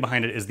whole idea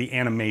behind it is the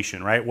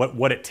animation, right?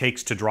 What it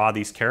takes to draw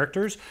these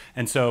characters.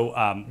 And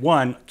so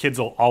one, kids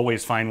will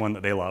always find one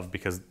that they love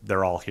because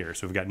they're all here.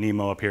 So we've got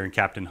Nemo up here and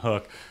Captain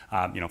Hook,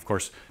 of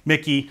course,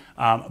 Mickey.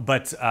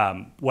 But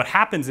what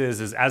happens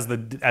is as the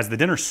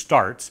dinner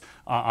starts,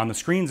 on the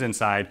screens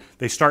inside,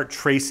 they start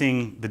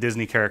tracing the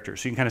Disney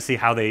characters. So you can kind of see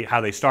how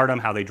they start them,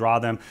 how they draw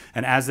them.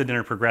 And as the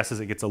dinner progresses,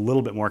 it gets a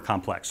little bit more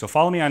complex. So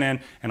follow me on in,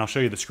 and I'll show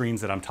you the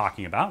screens that I'm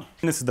talking about.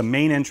 And this is the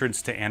main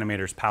entrance to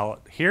Animator's Palette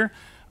here.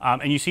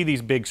 And you see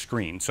these big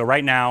screens. So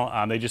right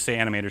now, they just say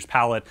Animator's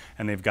Palette,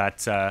 and they've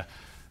got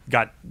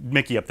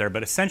Mickey up there,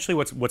 but essentially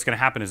what's going to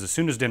happen is as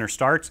soon as dinner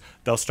starts,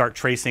 they'll start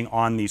tracing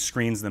on these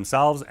screens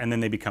themselves, and then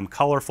they become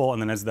colorful,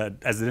 and then as the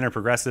dinner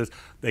progresses,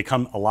 they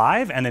come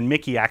alive, and then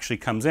Mickey actually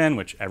comes in,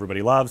 which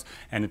everybody loves,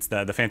 and it's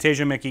the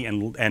Fantasia Mickey,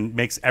 and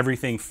makes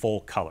everything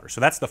full color.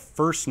 So that's the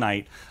first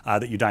night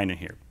that you dine in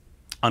here.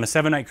 On a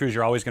 7-night cruise,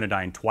 you're always going to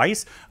dine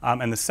twice,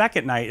 and the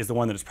second night is the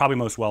one that it's probably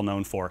most well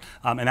known for,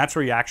 and that's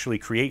where you actually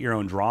create your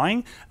own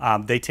drawing.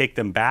 They take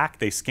them back,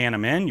 they scan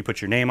them in, you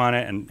put your name on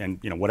it,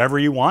 and whatever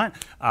you want,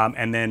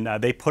 and then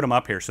they put them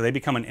up here, so they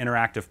become an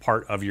interactive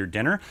part of your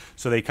dinner.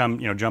 So they come,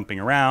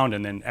 jumping around,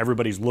 and then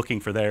everybody's looking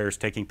for theirs,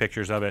 taking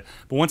pictures of it.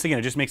 But once again,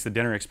 it just makes the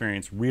dinner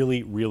experience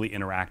really, really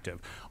interactive.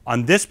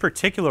 On this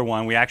particular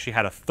one, we actually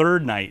had a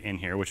 3rd night in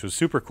here, which was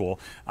super cool,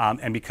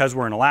 and because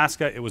we're in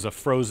Alaska, it was a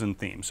Frozen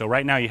theme. So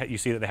right now you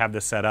see that they have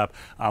this set up.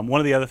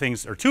 One of the other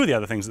things, or 2 of the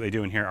other things that they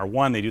do in here are,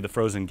 one, they do the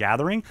Frozen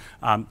Gathering.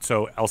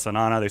 So Elsa and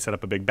Anna, they set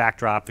up a big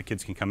backdrop. The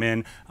kids can come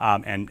in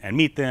and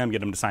meet them, get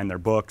them to sign their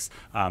books,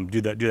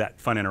 do that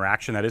fun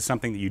interaction. That is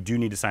something that you do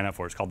need to sign up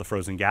for. It's called the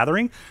Frozen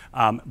Gathering.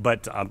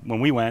 But when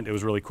we went, it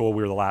was really cool.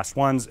 We were the last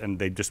ones, and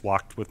they just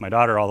walked with my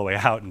daughter all the way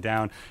out and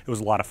down. It was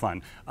a lot of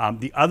fun.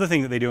 The other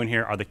thing that they do in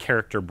here are the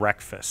character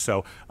breakfasts.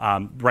 So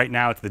right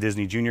now it's the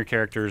Disney Junior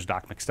characters,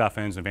 Doc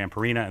McStuffins and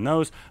Vampirina and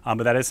those,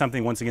 but that is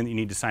something, once again, that you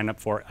need to sign up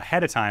for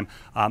ahead of time.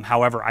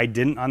 However, I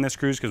didn't on this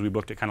cruise because we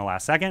booked it kind of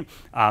last second,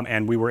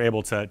 and we were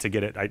able to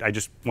get it. I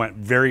just went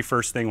very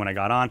first thing when I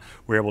got on.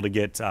 We were able to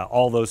get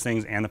all those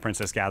things and the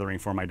Princess Gathering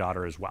for my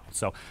daughter as well.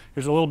 So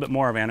here's a little bit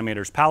more of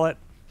Animator's Palette.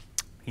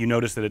 You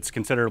notice that it's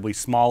considerably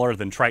smaller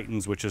than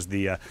Triton's, which is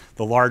the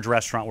large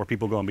restaurant where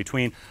people go in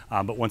between.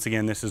 But once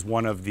again, this is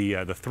one of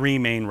the 3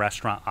 main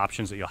restaurant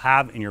options that you'll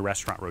have in your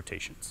restaurant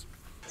rotations.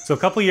 So a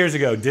couple years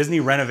ago, Disney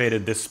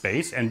renovated this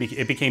space, and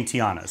it became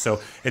Tiana. So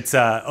it's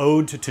an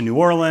ode to New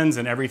Orleans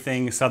and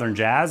everything Southern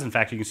jazz. In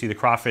fact, you can see the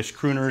Crawfish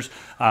Crooners.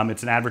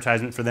 It's an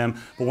advertisement for them.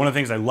 But one of the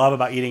things I love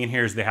about eating in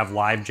here is they have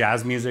live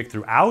jazz music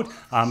throughout,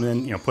 and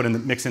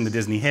then mix in the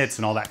Disney hits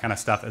and all that kind of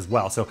stuff as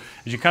well. So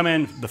as you come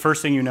in, the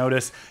first thing you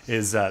notice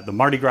is the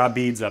Mardi Gras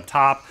beads up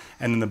top,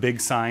 and then the big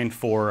sign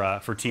for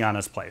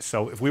Tiana's place.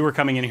 So if we were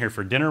coming in here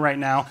for dinner right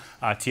now,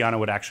 Tiana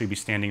would actually be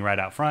standing right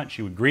out front.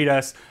 She would greet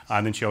us,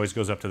 and then she always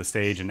goes up to the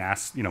stage and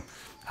asks,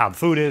 how the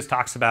food is,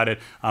 talks about it.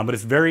 But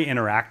it's very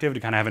interactive to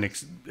kind of have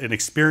an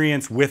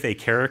experience with a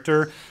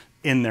character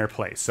in their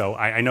place. So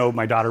I know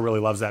my daughter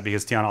really loves that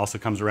because Tiana also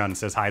comes around and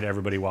says hi to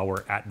everybody while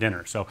we're at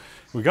dinner. So here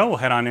we go, we'll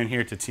head on in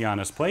here to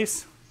Tiana's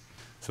place.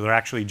 So they're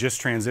actually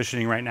just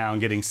transitioning right now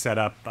and getting set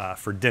up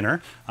for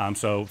dinner.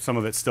 So some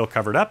of it's still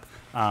covered up,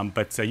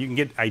 but you can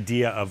get an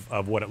idea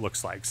of what it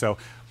looks like. So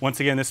once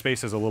again, this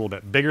space is a little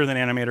bit bigger than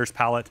Animator's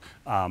Palette.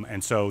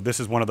 And so this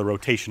is one of the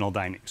rotational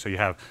dining. So you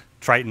have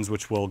Triton's,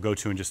 which we'll go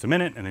to in just a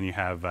minute, and then you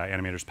have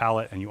Animator's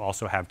Palette, and you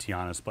also have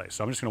Tiana's place.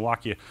 So I'm just gonna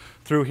walk you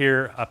through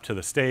here up to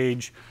the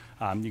stage.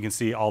 You can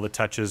see all the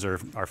touches are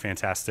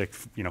fantastic,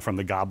 from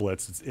the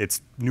goblets.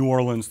 It's New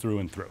Orleans through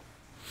and through.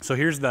 So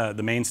here's the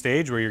main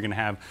stage where you're going to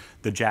have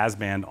the jazz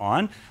band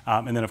on.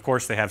 And then, of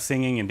course, they have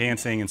singing and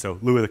dancing. And so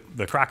Louis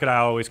the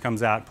crocodile always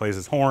comes out, plays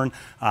his horn.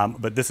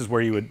 But this is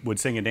where you would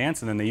sing and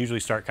dance. And then they usually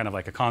start kind of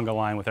like a conga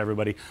line with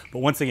everybody. But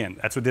once again,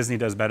 that's what Disney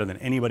does better than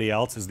anybody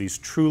else, is these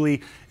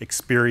truly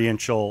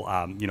experiential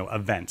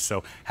events.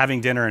 So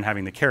having dinner and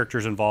having the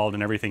characters involved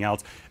and everything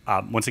else.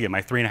 Once again,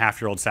 my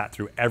 3.5-year-old sat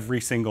through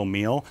every single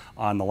meal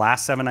on the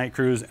last 7-night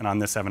cruise and on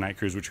this 7-night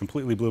cruise, which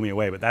completely blew me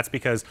away. But that's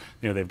because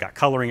they've got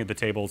coloring at the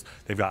tables.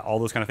 They've got all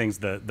those kind of things.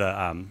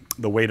 The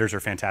waiters are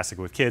fantastic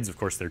with kids. Of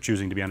course, they're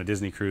choosing to be on a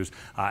Disney cruise,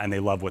 and they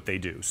love what they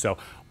do. So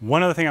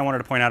one other thing I wanted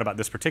to point out about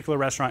this particular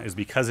restaurant is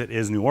because it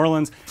is New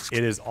Orleans,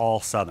 it is all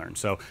Southern.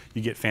 So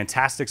you get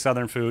fantastic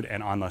Southern food,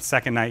 and on the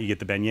second night, you get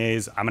the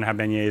beignets. I'm going to have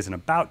beignets in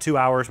about 2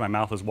 hours. My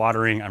mouth is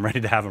watering. I'm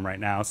ready to have them right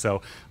now.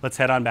 So let's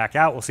head on back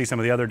out. We'll see some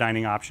of the other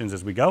dining options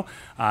as we go,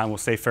 and we'll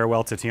say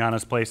farewell to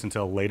Tiana's place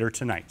until later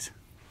tonight.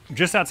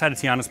 Just outside of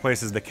Tiana's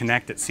place is the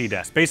Connect at Sea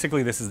desk.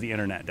 Basically, this is the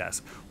internet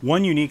desk.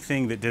 One unique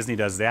thing that Disney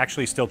does is they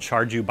actually still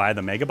charge you by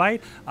the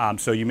megabyte.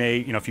 So you may,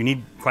 if you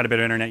need quite a bit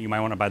of internet, you might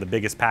want to buy the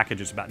biggest package.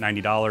 It's about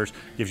 $90,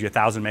 gives you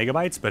 1,000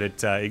 megabytes, but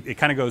it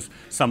kind of goes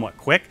somewhat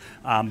quick.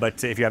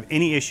 But if you have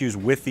any issues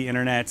with the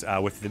internet,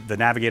 with the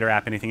Navigator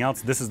app, anything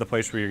else, this is the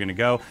place where you're going to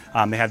go.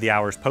 They have the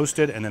hours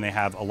posted, and then they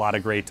have a lot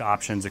of great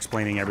options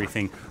explaining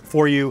everything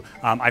for you.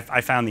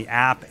 I found the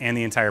app and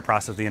the entire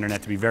process of the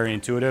internet to be very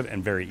intuitive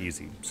and very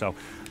easy. So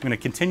I'm going to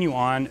continue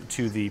on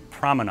to the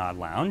Promenade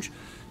Lounge.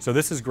 So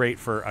this is great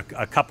for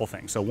a couple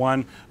things. So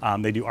one,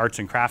 they do arts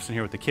and crafts in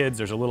here with the kids.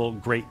 There's a little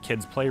great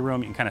kids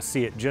playroom. You can kind of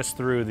see it just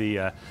through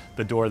the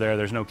door there.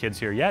 There's no kids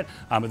here yet,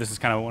 but this is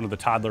kind of one of the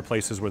toddler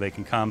places where they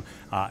can come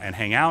and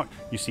hang out.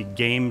 You see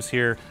games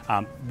here.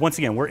 Once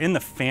again, we're in the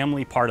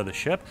family part of the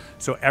ship,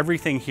 so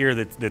everything here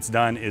that's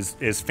done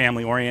is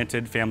family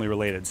oriented, family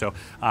related. So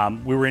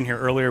we were in here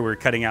earlier. We were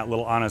cutting out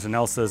little Annas and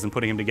Elsas and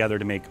putting them together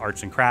to make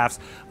arts and crafts.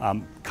 A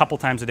couple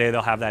times a day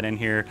they'll have that in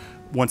here.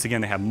 Once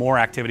again, they have more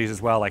activities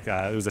as well. Like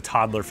it was a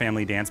toddler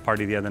family dance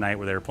party the other night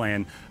where they were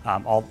playing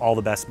all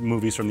the best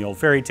movies from the old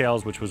fairy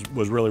tales, which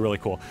was really, really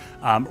cool.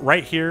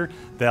 Right here,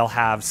 they'll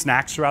have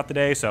snacks throughout the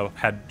day. So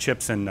had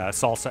chips and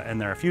salsa in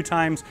there a few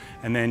times.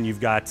 And then you've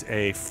got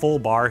a full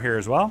bar here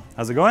as well.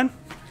 How's it going?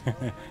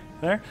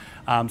 There.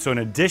 So in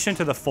addition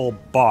to the full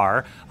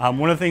bar,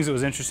 one of the things that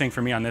was interesting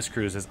for me on this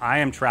cruise is I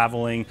am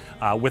traveling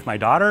with my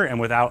daughter and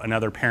without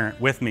another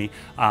parent with me.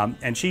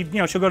 And she'll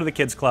go to the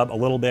kids club a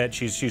little bit.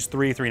 She's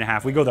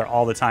 3.5. We go there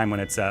all the time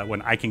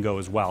when I can go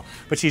as well.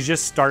 But she's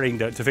just starting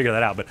to figure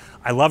that out. But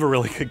I love a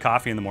really good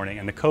coffee in the morning,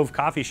 and the Cove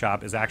Coffee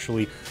Shop is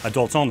actually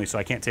adults only, so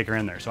I can't take her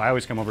in there. So I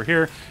always come over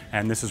here,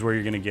 and this is where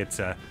you're going to get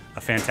a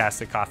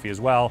fantastic coffee as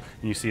well.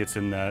 And you see it's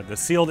in the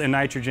sealed in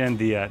nitrogen,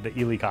 the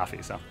Ely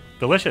coffee. So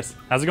delicious.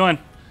 How's it going?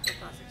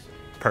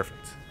 Perfect.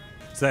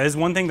 So that is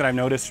one thing that I've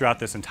noticed throughout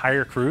this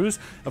entire cruise.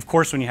 Of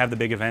course, when you have the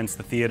big events,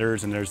 the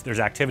theaters, and there's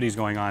activities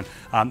going on,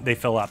 they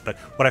fill up. But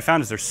what I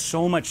found is there's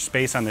so much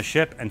space on the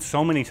ship, and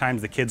so many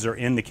times the kids are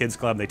in the kids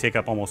club, they take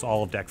up almost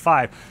all of deck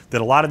 5,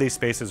 that a lot of these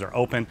spaces are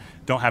open,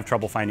 don't have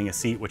trouble finding a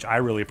seat, which I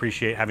really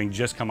appreciate, having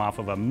just come off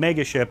of a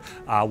mega ship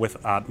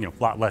with a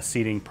lot less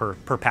seating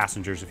per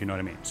passengers, if you know what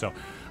I mean. So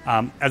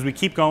as we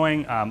keep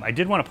going, I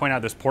did want to point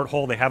out this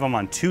porthole. They have them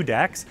on 2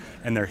 decks,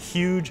 and they're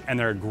huge, and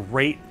they're a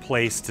great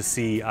place to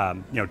see,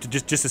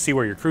 just to see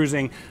where you're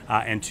cruising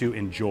and to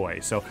enjoy.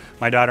 So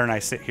my daughter and I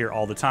sit here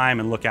all the time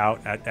and look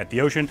out at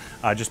the ocean.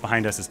 Just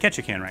behind us is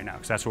Ketchikan right now,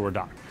 because that's where we're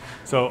docked.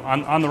 So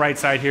on the right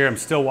side here, I'm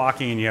still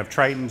walking, and you have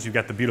Tritons. You've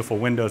got the beautiful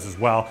windows as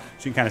well, so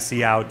you can kind of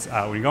see out.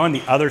 When you go on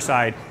the other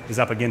side is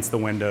up against the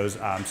windows,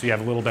 so you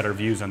have a little better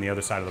views on the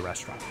other side of the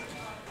restaurant.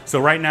 So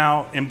right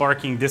now,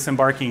 embarking,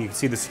 disembarking, you can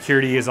see the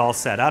security is all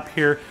set up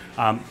here.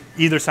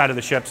 Either side of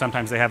the ship,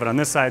 sometimes they have it on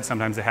this side,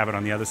 sometimes they have it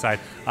on the other side.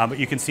 But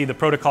you can see the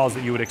protocols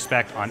that you would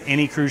expect on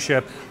any cruise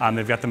ship.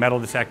 They've got the metal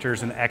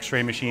detectors and the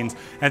x-ray machines.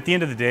 And at the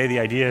end of the day, the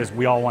idea is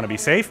we all want to be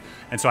safe.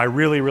 And so I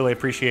really, really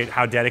appreciate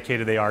how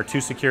dedicated they are to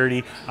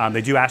security.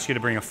 They do ask you to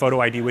bring a photo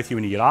ID with you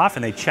when you get off,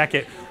 and they check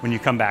it when you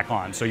come back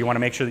on. So you want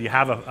to make sure that you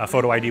have a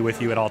photo ID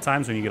with you at all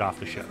times when you get off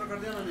the ship.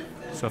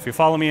 So if you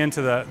follow me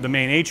into the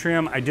main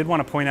atrium, I did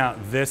want to point out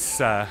this,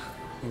 here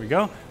we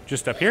go,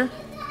 just up here.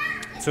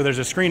 So there's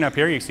a screen up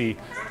here. You see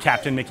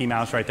Captain Mickey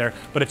Mouse right there,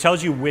 but it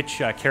tells you which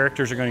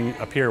characters are going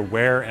to appear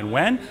where and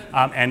when.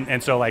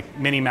 And so like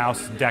Minnie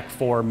Mouse, deck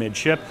 4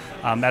 midship,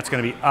 that's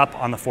going to be up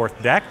on the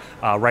 4th deck.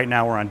 Right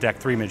now we're on deck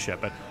 3 midship.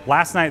 But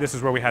last night, this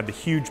is where we had the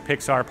huge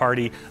Pixar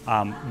party.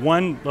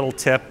 One little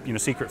tip,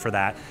 secret for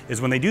that,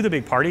 is when they do the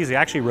big parties, they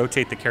actually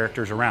rotate the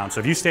characters around. So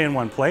if you stay in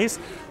one place,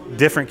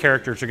 different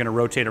characters are going to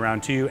rotate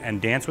around to you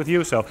and dance with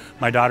you. So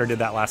my daughter did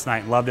that last night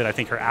and loved it. I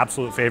think her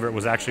absolute favorite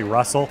was actually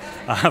Russell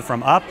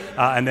from Up,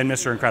 and then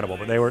Mr. Incredible.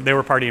 But they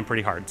were partying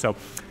pretty hard. So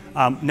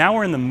now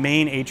we're in the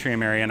main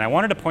atrium area, and I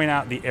wanted to point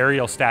out the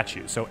Ariel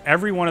statues. So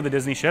every one of the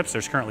Disney ships,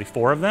 there's currently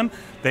 4 of them.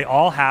 They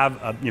all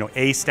have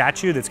a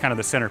statue that's kind of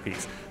the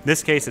centerpiece. In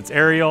this case, it's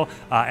Ariel,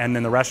 and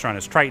then the restaurant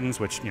is Triton's,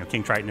 which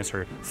King Triton is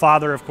her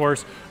father, of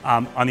course.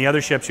 On the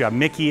other ships, you have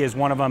Mickey is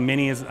one of them,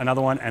 Minnie is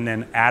another one, and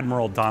then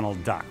Admiral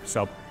Donald Duck.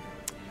 So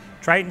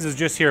Triton's is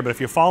just here, but if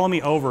you follow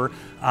me over,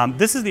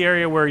 this is the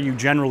area where you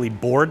generally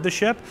board the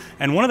ship.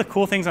 And one of the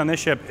cool things on this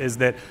ship is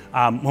that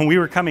when we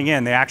were coming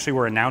in, they actually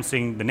were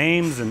announcing the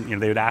names,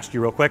 and they would ask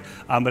you real quick.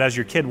 But as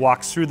your kid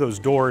walks through those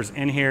doors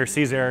in here,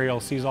 sees Ariel,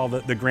 sees all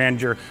the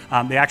grandeur,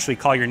 they actually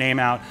call your name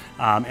out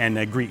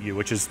and greet you,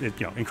 which is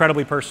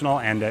incredibly personal,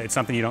 and it's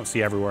something you don't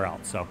see everywhere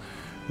else. So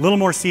a little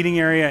more seating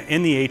area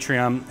in the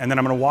atrium, and then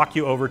I'm going to walk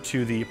you over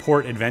to the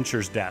Port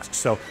Adventures desk.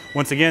 So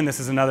once again, this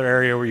is another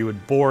area where you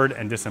would board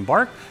and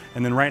disembark,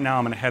 and then right now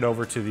I'm going to head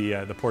over to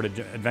the Port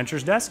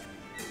Adventures desk.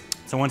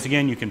 So once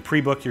again, you can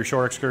pre-book your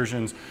shore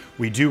excursions.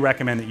 We do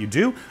recommend that you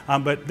do,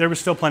 but there was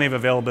still plenty of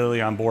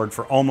availability on board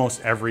for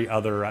almost every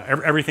other,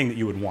 everything that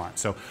you would want.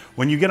 So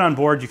when you get on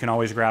board, you can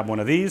always grab one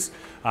of these.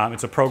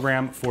 It's a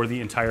program for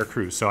the entire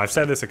cruise. So I've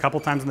said this a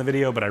couple times in the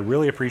video, but I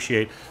really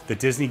appreciate that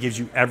Disney gives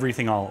you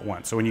everything all at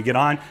once. So when you get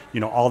on, you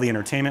know all the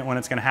entertainment when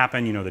it's gonna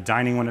happen, you know the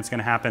dining when it's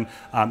gonna happen.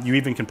 You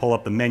even can pull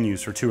up the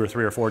menus for 2 or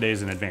 3 or 4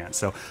 days in advance.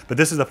 So, but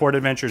this is the Port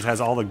Adventures,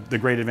 has all the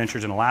great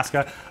adventures in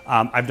Alaska.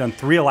 I've done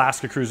 3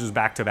 Alaska cruises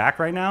back to back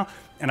right now,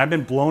 and I've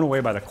been blown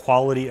away by the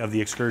quality of the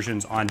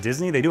excursions on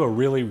Disney. They do a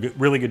really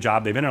good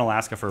job. They've been in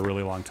Alaska for a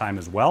really long time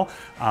as well.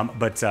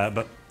 But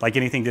like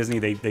anything Disney,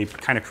 they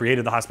kind of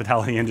created the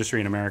hospitality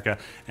industry in America,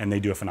 and they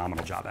do a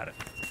phenomenal job at it.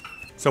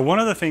 So one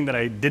other thing that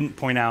I didn't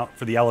point out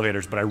for the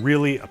elevators, but I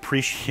really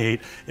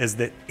appreciate, is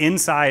that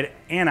inside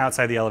and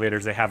outside the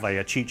elevators, they have like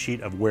a cheat sheet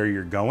of where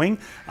you're going.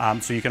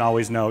 So you can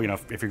always know,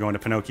 if you're going to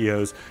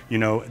Pinocchio's, you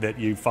know that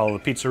you follow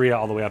the pizzeria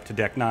all the way up to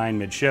deck 9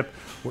 midship.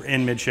 We're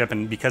in midship,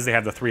 and because they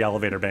have the 3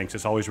 elevator banks,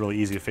 it's always really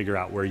easy to figure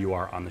out where you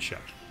are on the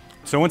ship.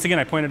 So once again,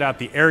 I pointed out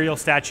the Ariel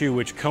statue,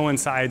 which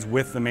coincides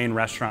with the main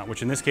restaurant,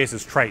 which in this case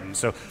is Triton.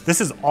 So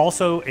this is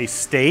also a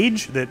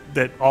stage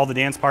that all the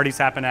dance parties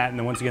happen at. And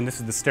then once again,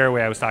 this is the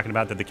stairway I was talking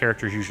about that the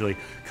characters usually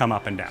come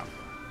up and down.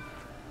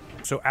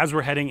 So as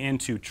we're heading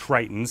into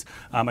Triton's,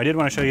 I did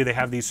want to show you they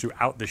have these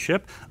throughout the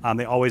ship.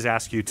 They always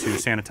ask you to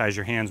sanitize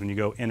your hands when you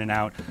go in and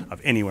out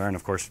of anywhere, and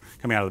of course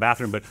coming out of the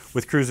bathroom. But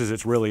with cruises,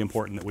 it's really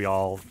important that we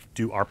all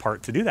do our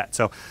part to do that.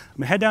 So I'm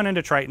gonna head down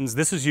into Triton's.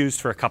 This is used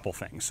for a couple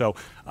things. So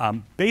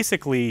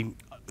basically,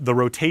 the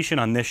rotation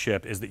on this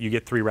ship is that you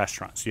get 3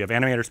 restaurants. You have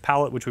Animator's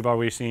Palette, which we've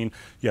already seen.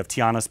 You have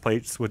Tiana's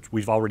Place, which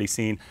we've already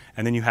seen.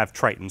 And then you have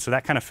Triton. So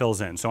that kind of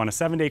fills in. So on a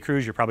 7-day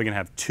cruise, you're probably going to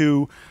have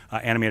 2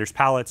 Animator's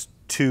Palettes,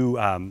 2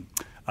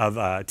 of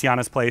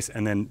Tiana's Place,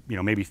 and then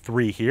maybe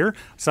 3 here.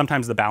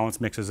 Sometimes the balance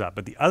mixes up.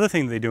 But the other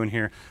thing that they do in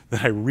here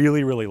that I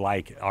really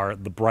like are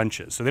the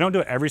brunches. So they don't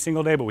do it every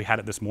single day, but we had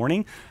it this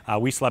morning.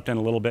 We slept in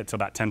a little bit till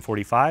about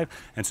 10:45,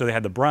 and so they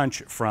had the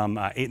brunch from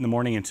 8 in the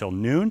morning until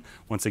noon.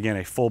 Once again,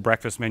 a full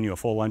breakfast menu, a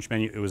full lunch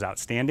menu. It was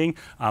outstanding.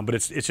 But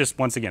it's just,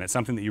 once again, it's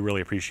something that you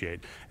really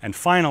appreciate. And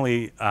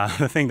finally,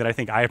 the thing that I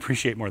think I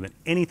appreciate more than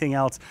anything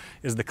else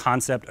is the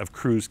concept of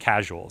cruise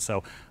casual.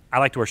 So I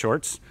like to wear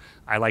shorts.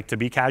 I like to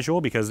be casual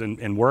because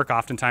in work,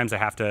 oftentimes I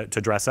have to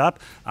dress up,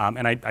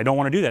 and I don't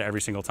want to do that every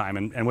single time.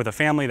 And with a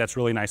family, that's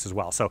really nice as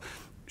well. So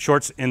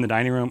shorts in the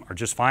dining room are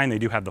just fine. They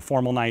do have the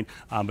formal night,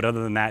 but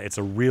other than that, it's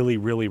a really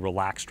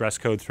relaxed dress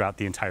code throughout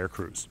the entire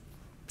cruise.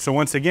 So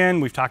once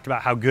again, we've talked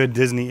about how good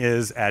Disney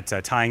is at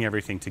tying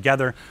everything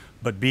together,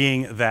 but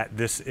being that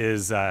this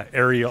is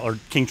Ariel or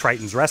King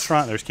Triton's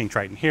restaurant, there's King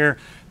Triton here,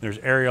 there's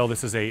Ariel.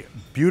 This is a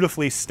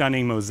beautifully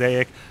stunning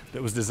mosaic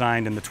that was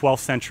designed in the 12th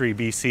century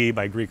BC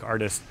by Greek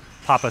artist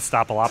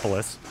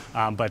Papastaphilopoulos.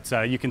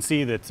 But you can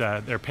see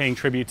that they're paying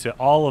tribute to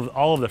all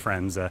of the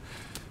friends,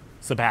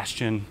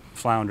 Sebastian,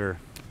 Flounder,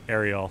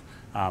 Ariel.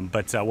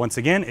 But once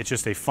again, it's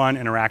just a fun,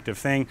 interactive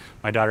thing.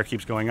 My daughter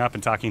keeps going up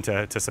and talking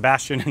to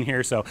Sebastian in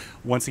here. So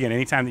once again,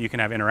 anytime that you can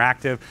have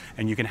interactive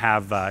and you can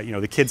have,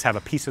 the kids have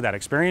a piece of that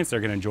experience, they're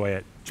going to enjoy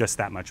it just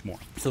that much more.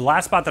 So the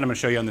last spot that I'm going to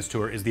show you on this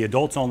tour is the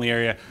adults only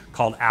area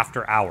called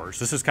After Hours.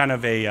 This is kind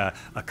of a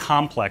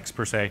complex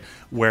per se,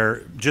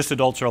 where just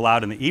adults are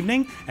allowed in the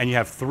evening, and you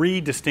have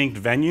 3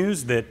 distinct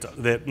venues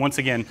that once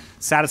again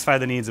satisfy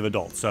the needs of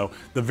adults. So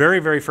the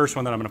very first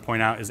one that I'm going to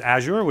point out is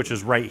Azure, which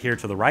is right here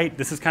to the right.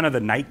 This is kind of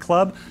the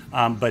nightclub,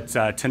 but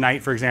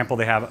tonight, for example,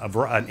 they have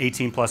an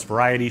 18+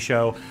 variety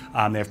show.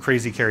 They have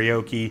crazy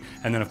karaoke,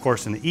 and then of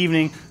course in the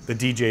evening the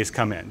DJs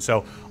come in.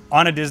 So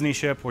on a Disney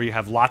ship where you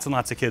have lots and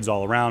lots of kids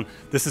all around,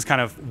 this is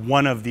kind of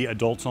one of the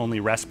adults-only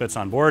respites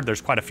on board.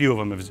 There's quite a few of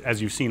them, as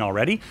you've seen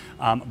already,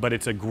 but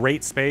it's a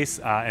great space,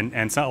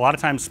 and so a lot of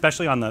times,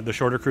 especially on the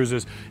shorter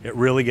cruises, it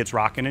really gets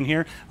rocking in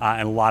here,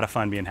 and a lot of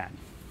fun being had.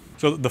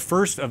 So the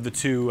first of the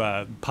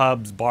 2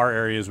 pubs, bar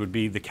areas would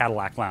be the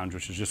Cadillac Lounge,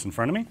 which is just in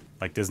front of me,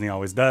 like Disney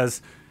always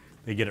does.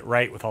 They get it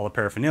right with all the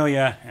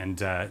paraphernalia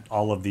and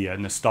all of the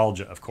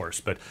nostalgia, of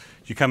course. But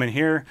you come in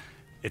here,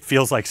 it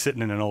feels like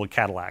sitting in an old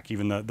Cadillac,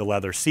 even the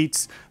leather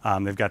seats.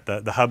 They've got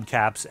the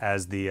hubcaps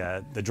as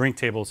the drink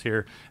tables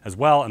here as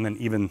well, and then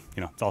even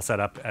it's all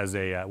set up as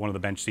one of the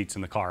bench seats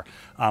in the car.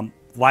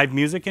 Live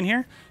music in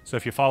here, so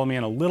if you follow me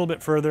in a little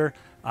bit further,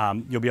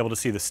 you'll be able to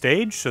see the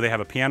stage. So they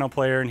have a piano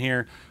player in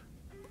here,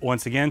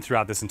 once again,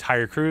 throughout this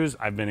entire cruise,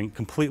 I've been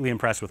completely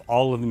impressed with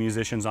all of the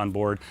musicians on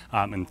board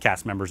and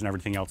cast members and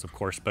everything else, of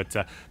course. But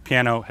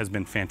piano has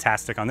been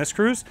fantastic on this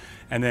cruise.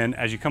 And then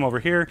as you come over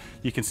here,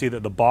 you can see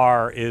that the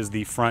bar is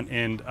the front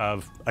end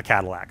of a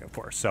Cadillac, of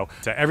course. So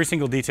every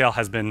single detail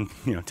has been,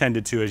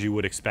 tended to as you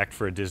would expect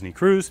for a Disney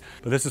cruise.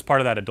 But this is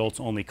part of that adults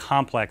only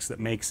complex that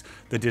makes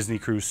the Disney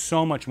cruise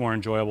so much more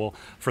enjoyable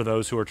for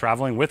those who are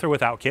traveling with or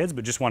without kids,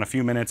 but just want a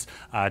few minutes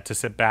to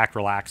sit back,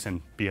 relax,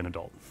 and be an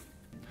adult.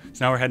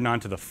 So now we're heading on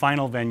to the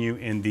final venue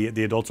in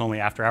the adults only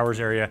after hours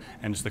area,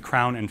 and it's the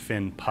Crown and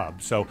Fin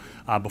pub. So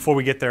before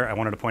we get there, I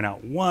wanted to point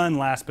out one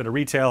last bit of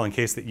retail in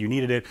case that you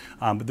needed it.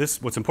 But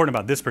what's important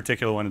about this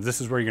particular one is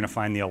this is where you're going to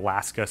find the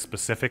Alaska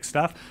specific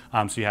stuff.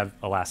 So you have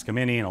Alaska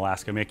Minnie and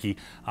Alaska Mickey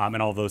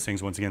and all of those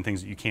things, once again,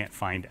 things that you can't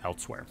find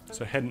elsewhere.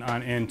 So heading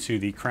on into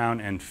the Crown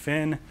and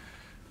Fin,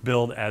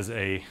 billed as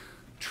a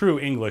true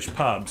English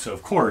pub. So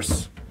of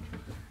course,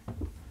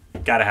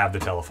 got to have the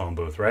telephone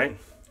booth, right?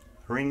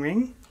 Ring,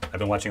 ring. I've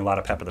been watching a lot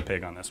of Peppa the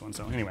Pig on this one.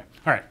 So anyway,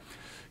 all right,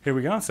 here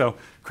we go. So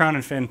Crown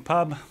and Fin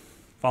pub,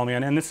 follow me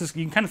on in. This is,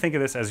 you can kind of think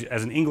of this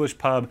as an English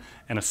pub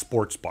and a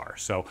sports bar.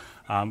 So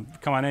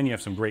come on in, you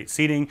have some great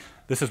seating.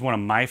 This is one of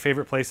my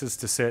favorite places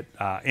to sit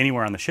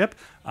anywhere on the ship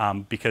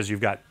because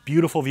you've got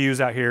beautiful views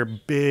out here,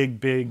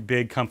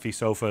 big comfy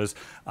sofas.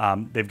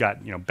 They've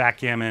got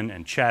backgammon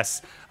and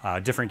chess,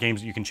 different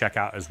games that you can check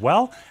out as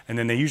well. And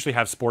then they usually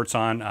have sports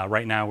on.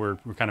 Right now we're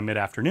kind of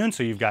mid-afternoon,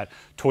 so you've got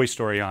Toy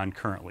Story on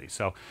currently.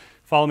 So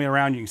follow me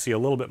around, you can see a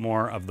little bit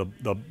more of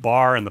the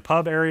bar and the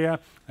pub area,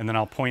 and then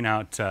I'll point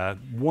out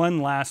one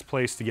last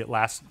place to get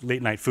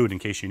late night food in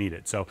case you need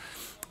it. So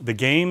the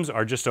games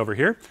are just over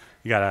here.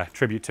 You got a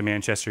tribute to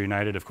Manchester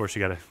United. Of course, you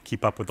got to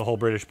keep up with the whole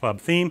British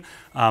pub theme,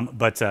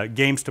 but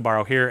games to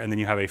borrow here, and then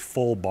you have a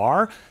full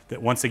bar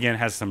that once again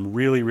has some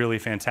really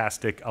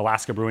fantastic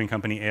Alaska Brewing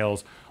Company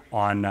ales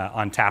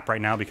on tap right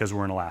now because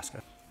we're in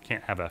Alaska.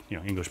 Can't have a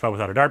English pub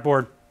without a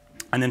dartboard.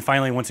 And then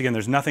finally, once again,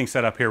 there's nothing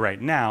set up here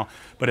right now,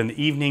 but in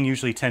the evening,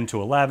 usually 10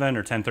 to 11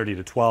 or 10:30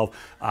 to 12,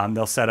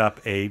 they'll set up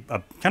a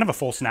kind of a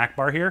full snack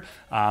bar here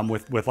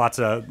with lots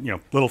of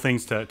little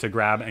things to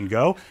grab and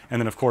go.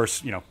 And then of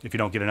course, if you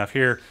don't get enough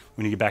here,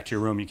 when you get back to your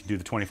room, you can do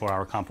the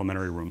 24-hour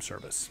complimentary room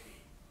service.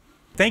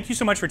 Thank you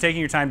so much for taking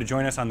your time to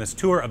join us on this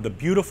tour of the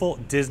beautiful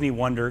Disney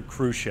Wonder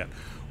cruise ship.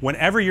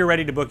 Whenever you're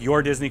ready to book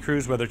your Disney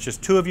cruise, whether it's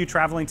just two of you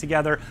traveling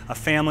together, a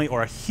family,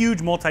 or a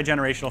huge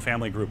multi-generational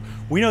family group,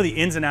 we know the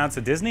ins and outs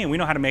of Disney, and we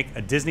know how to make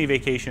a Disney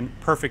vacation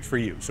perfect for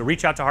you. So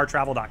reach out to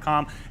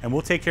harrtravel.com, and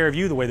we'll take care of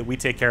you the way that we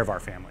take care of our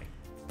family.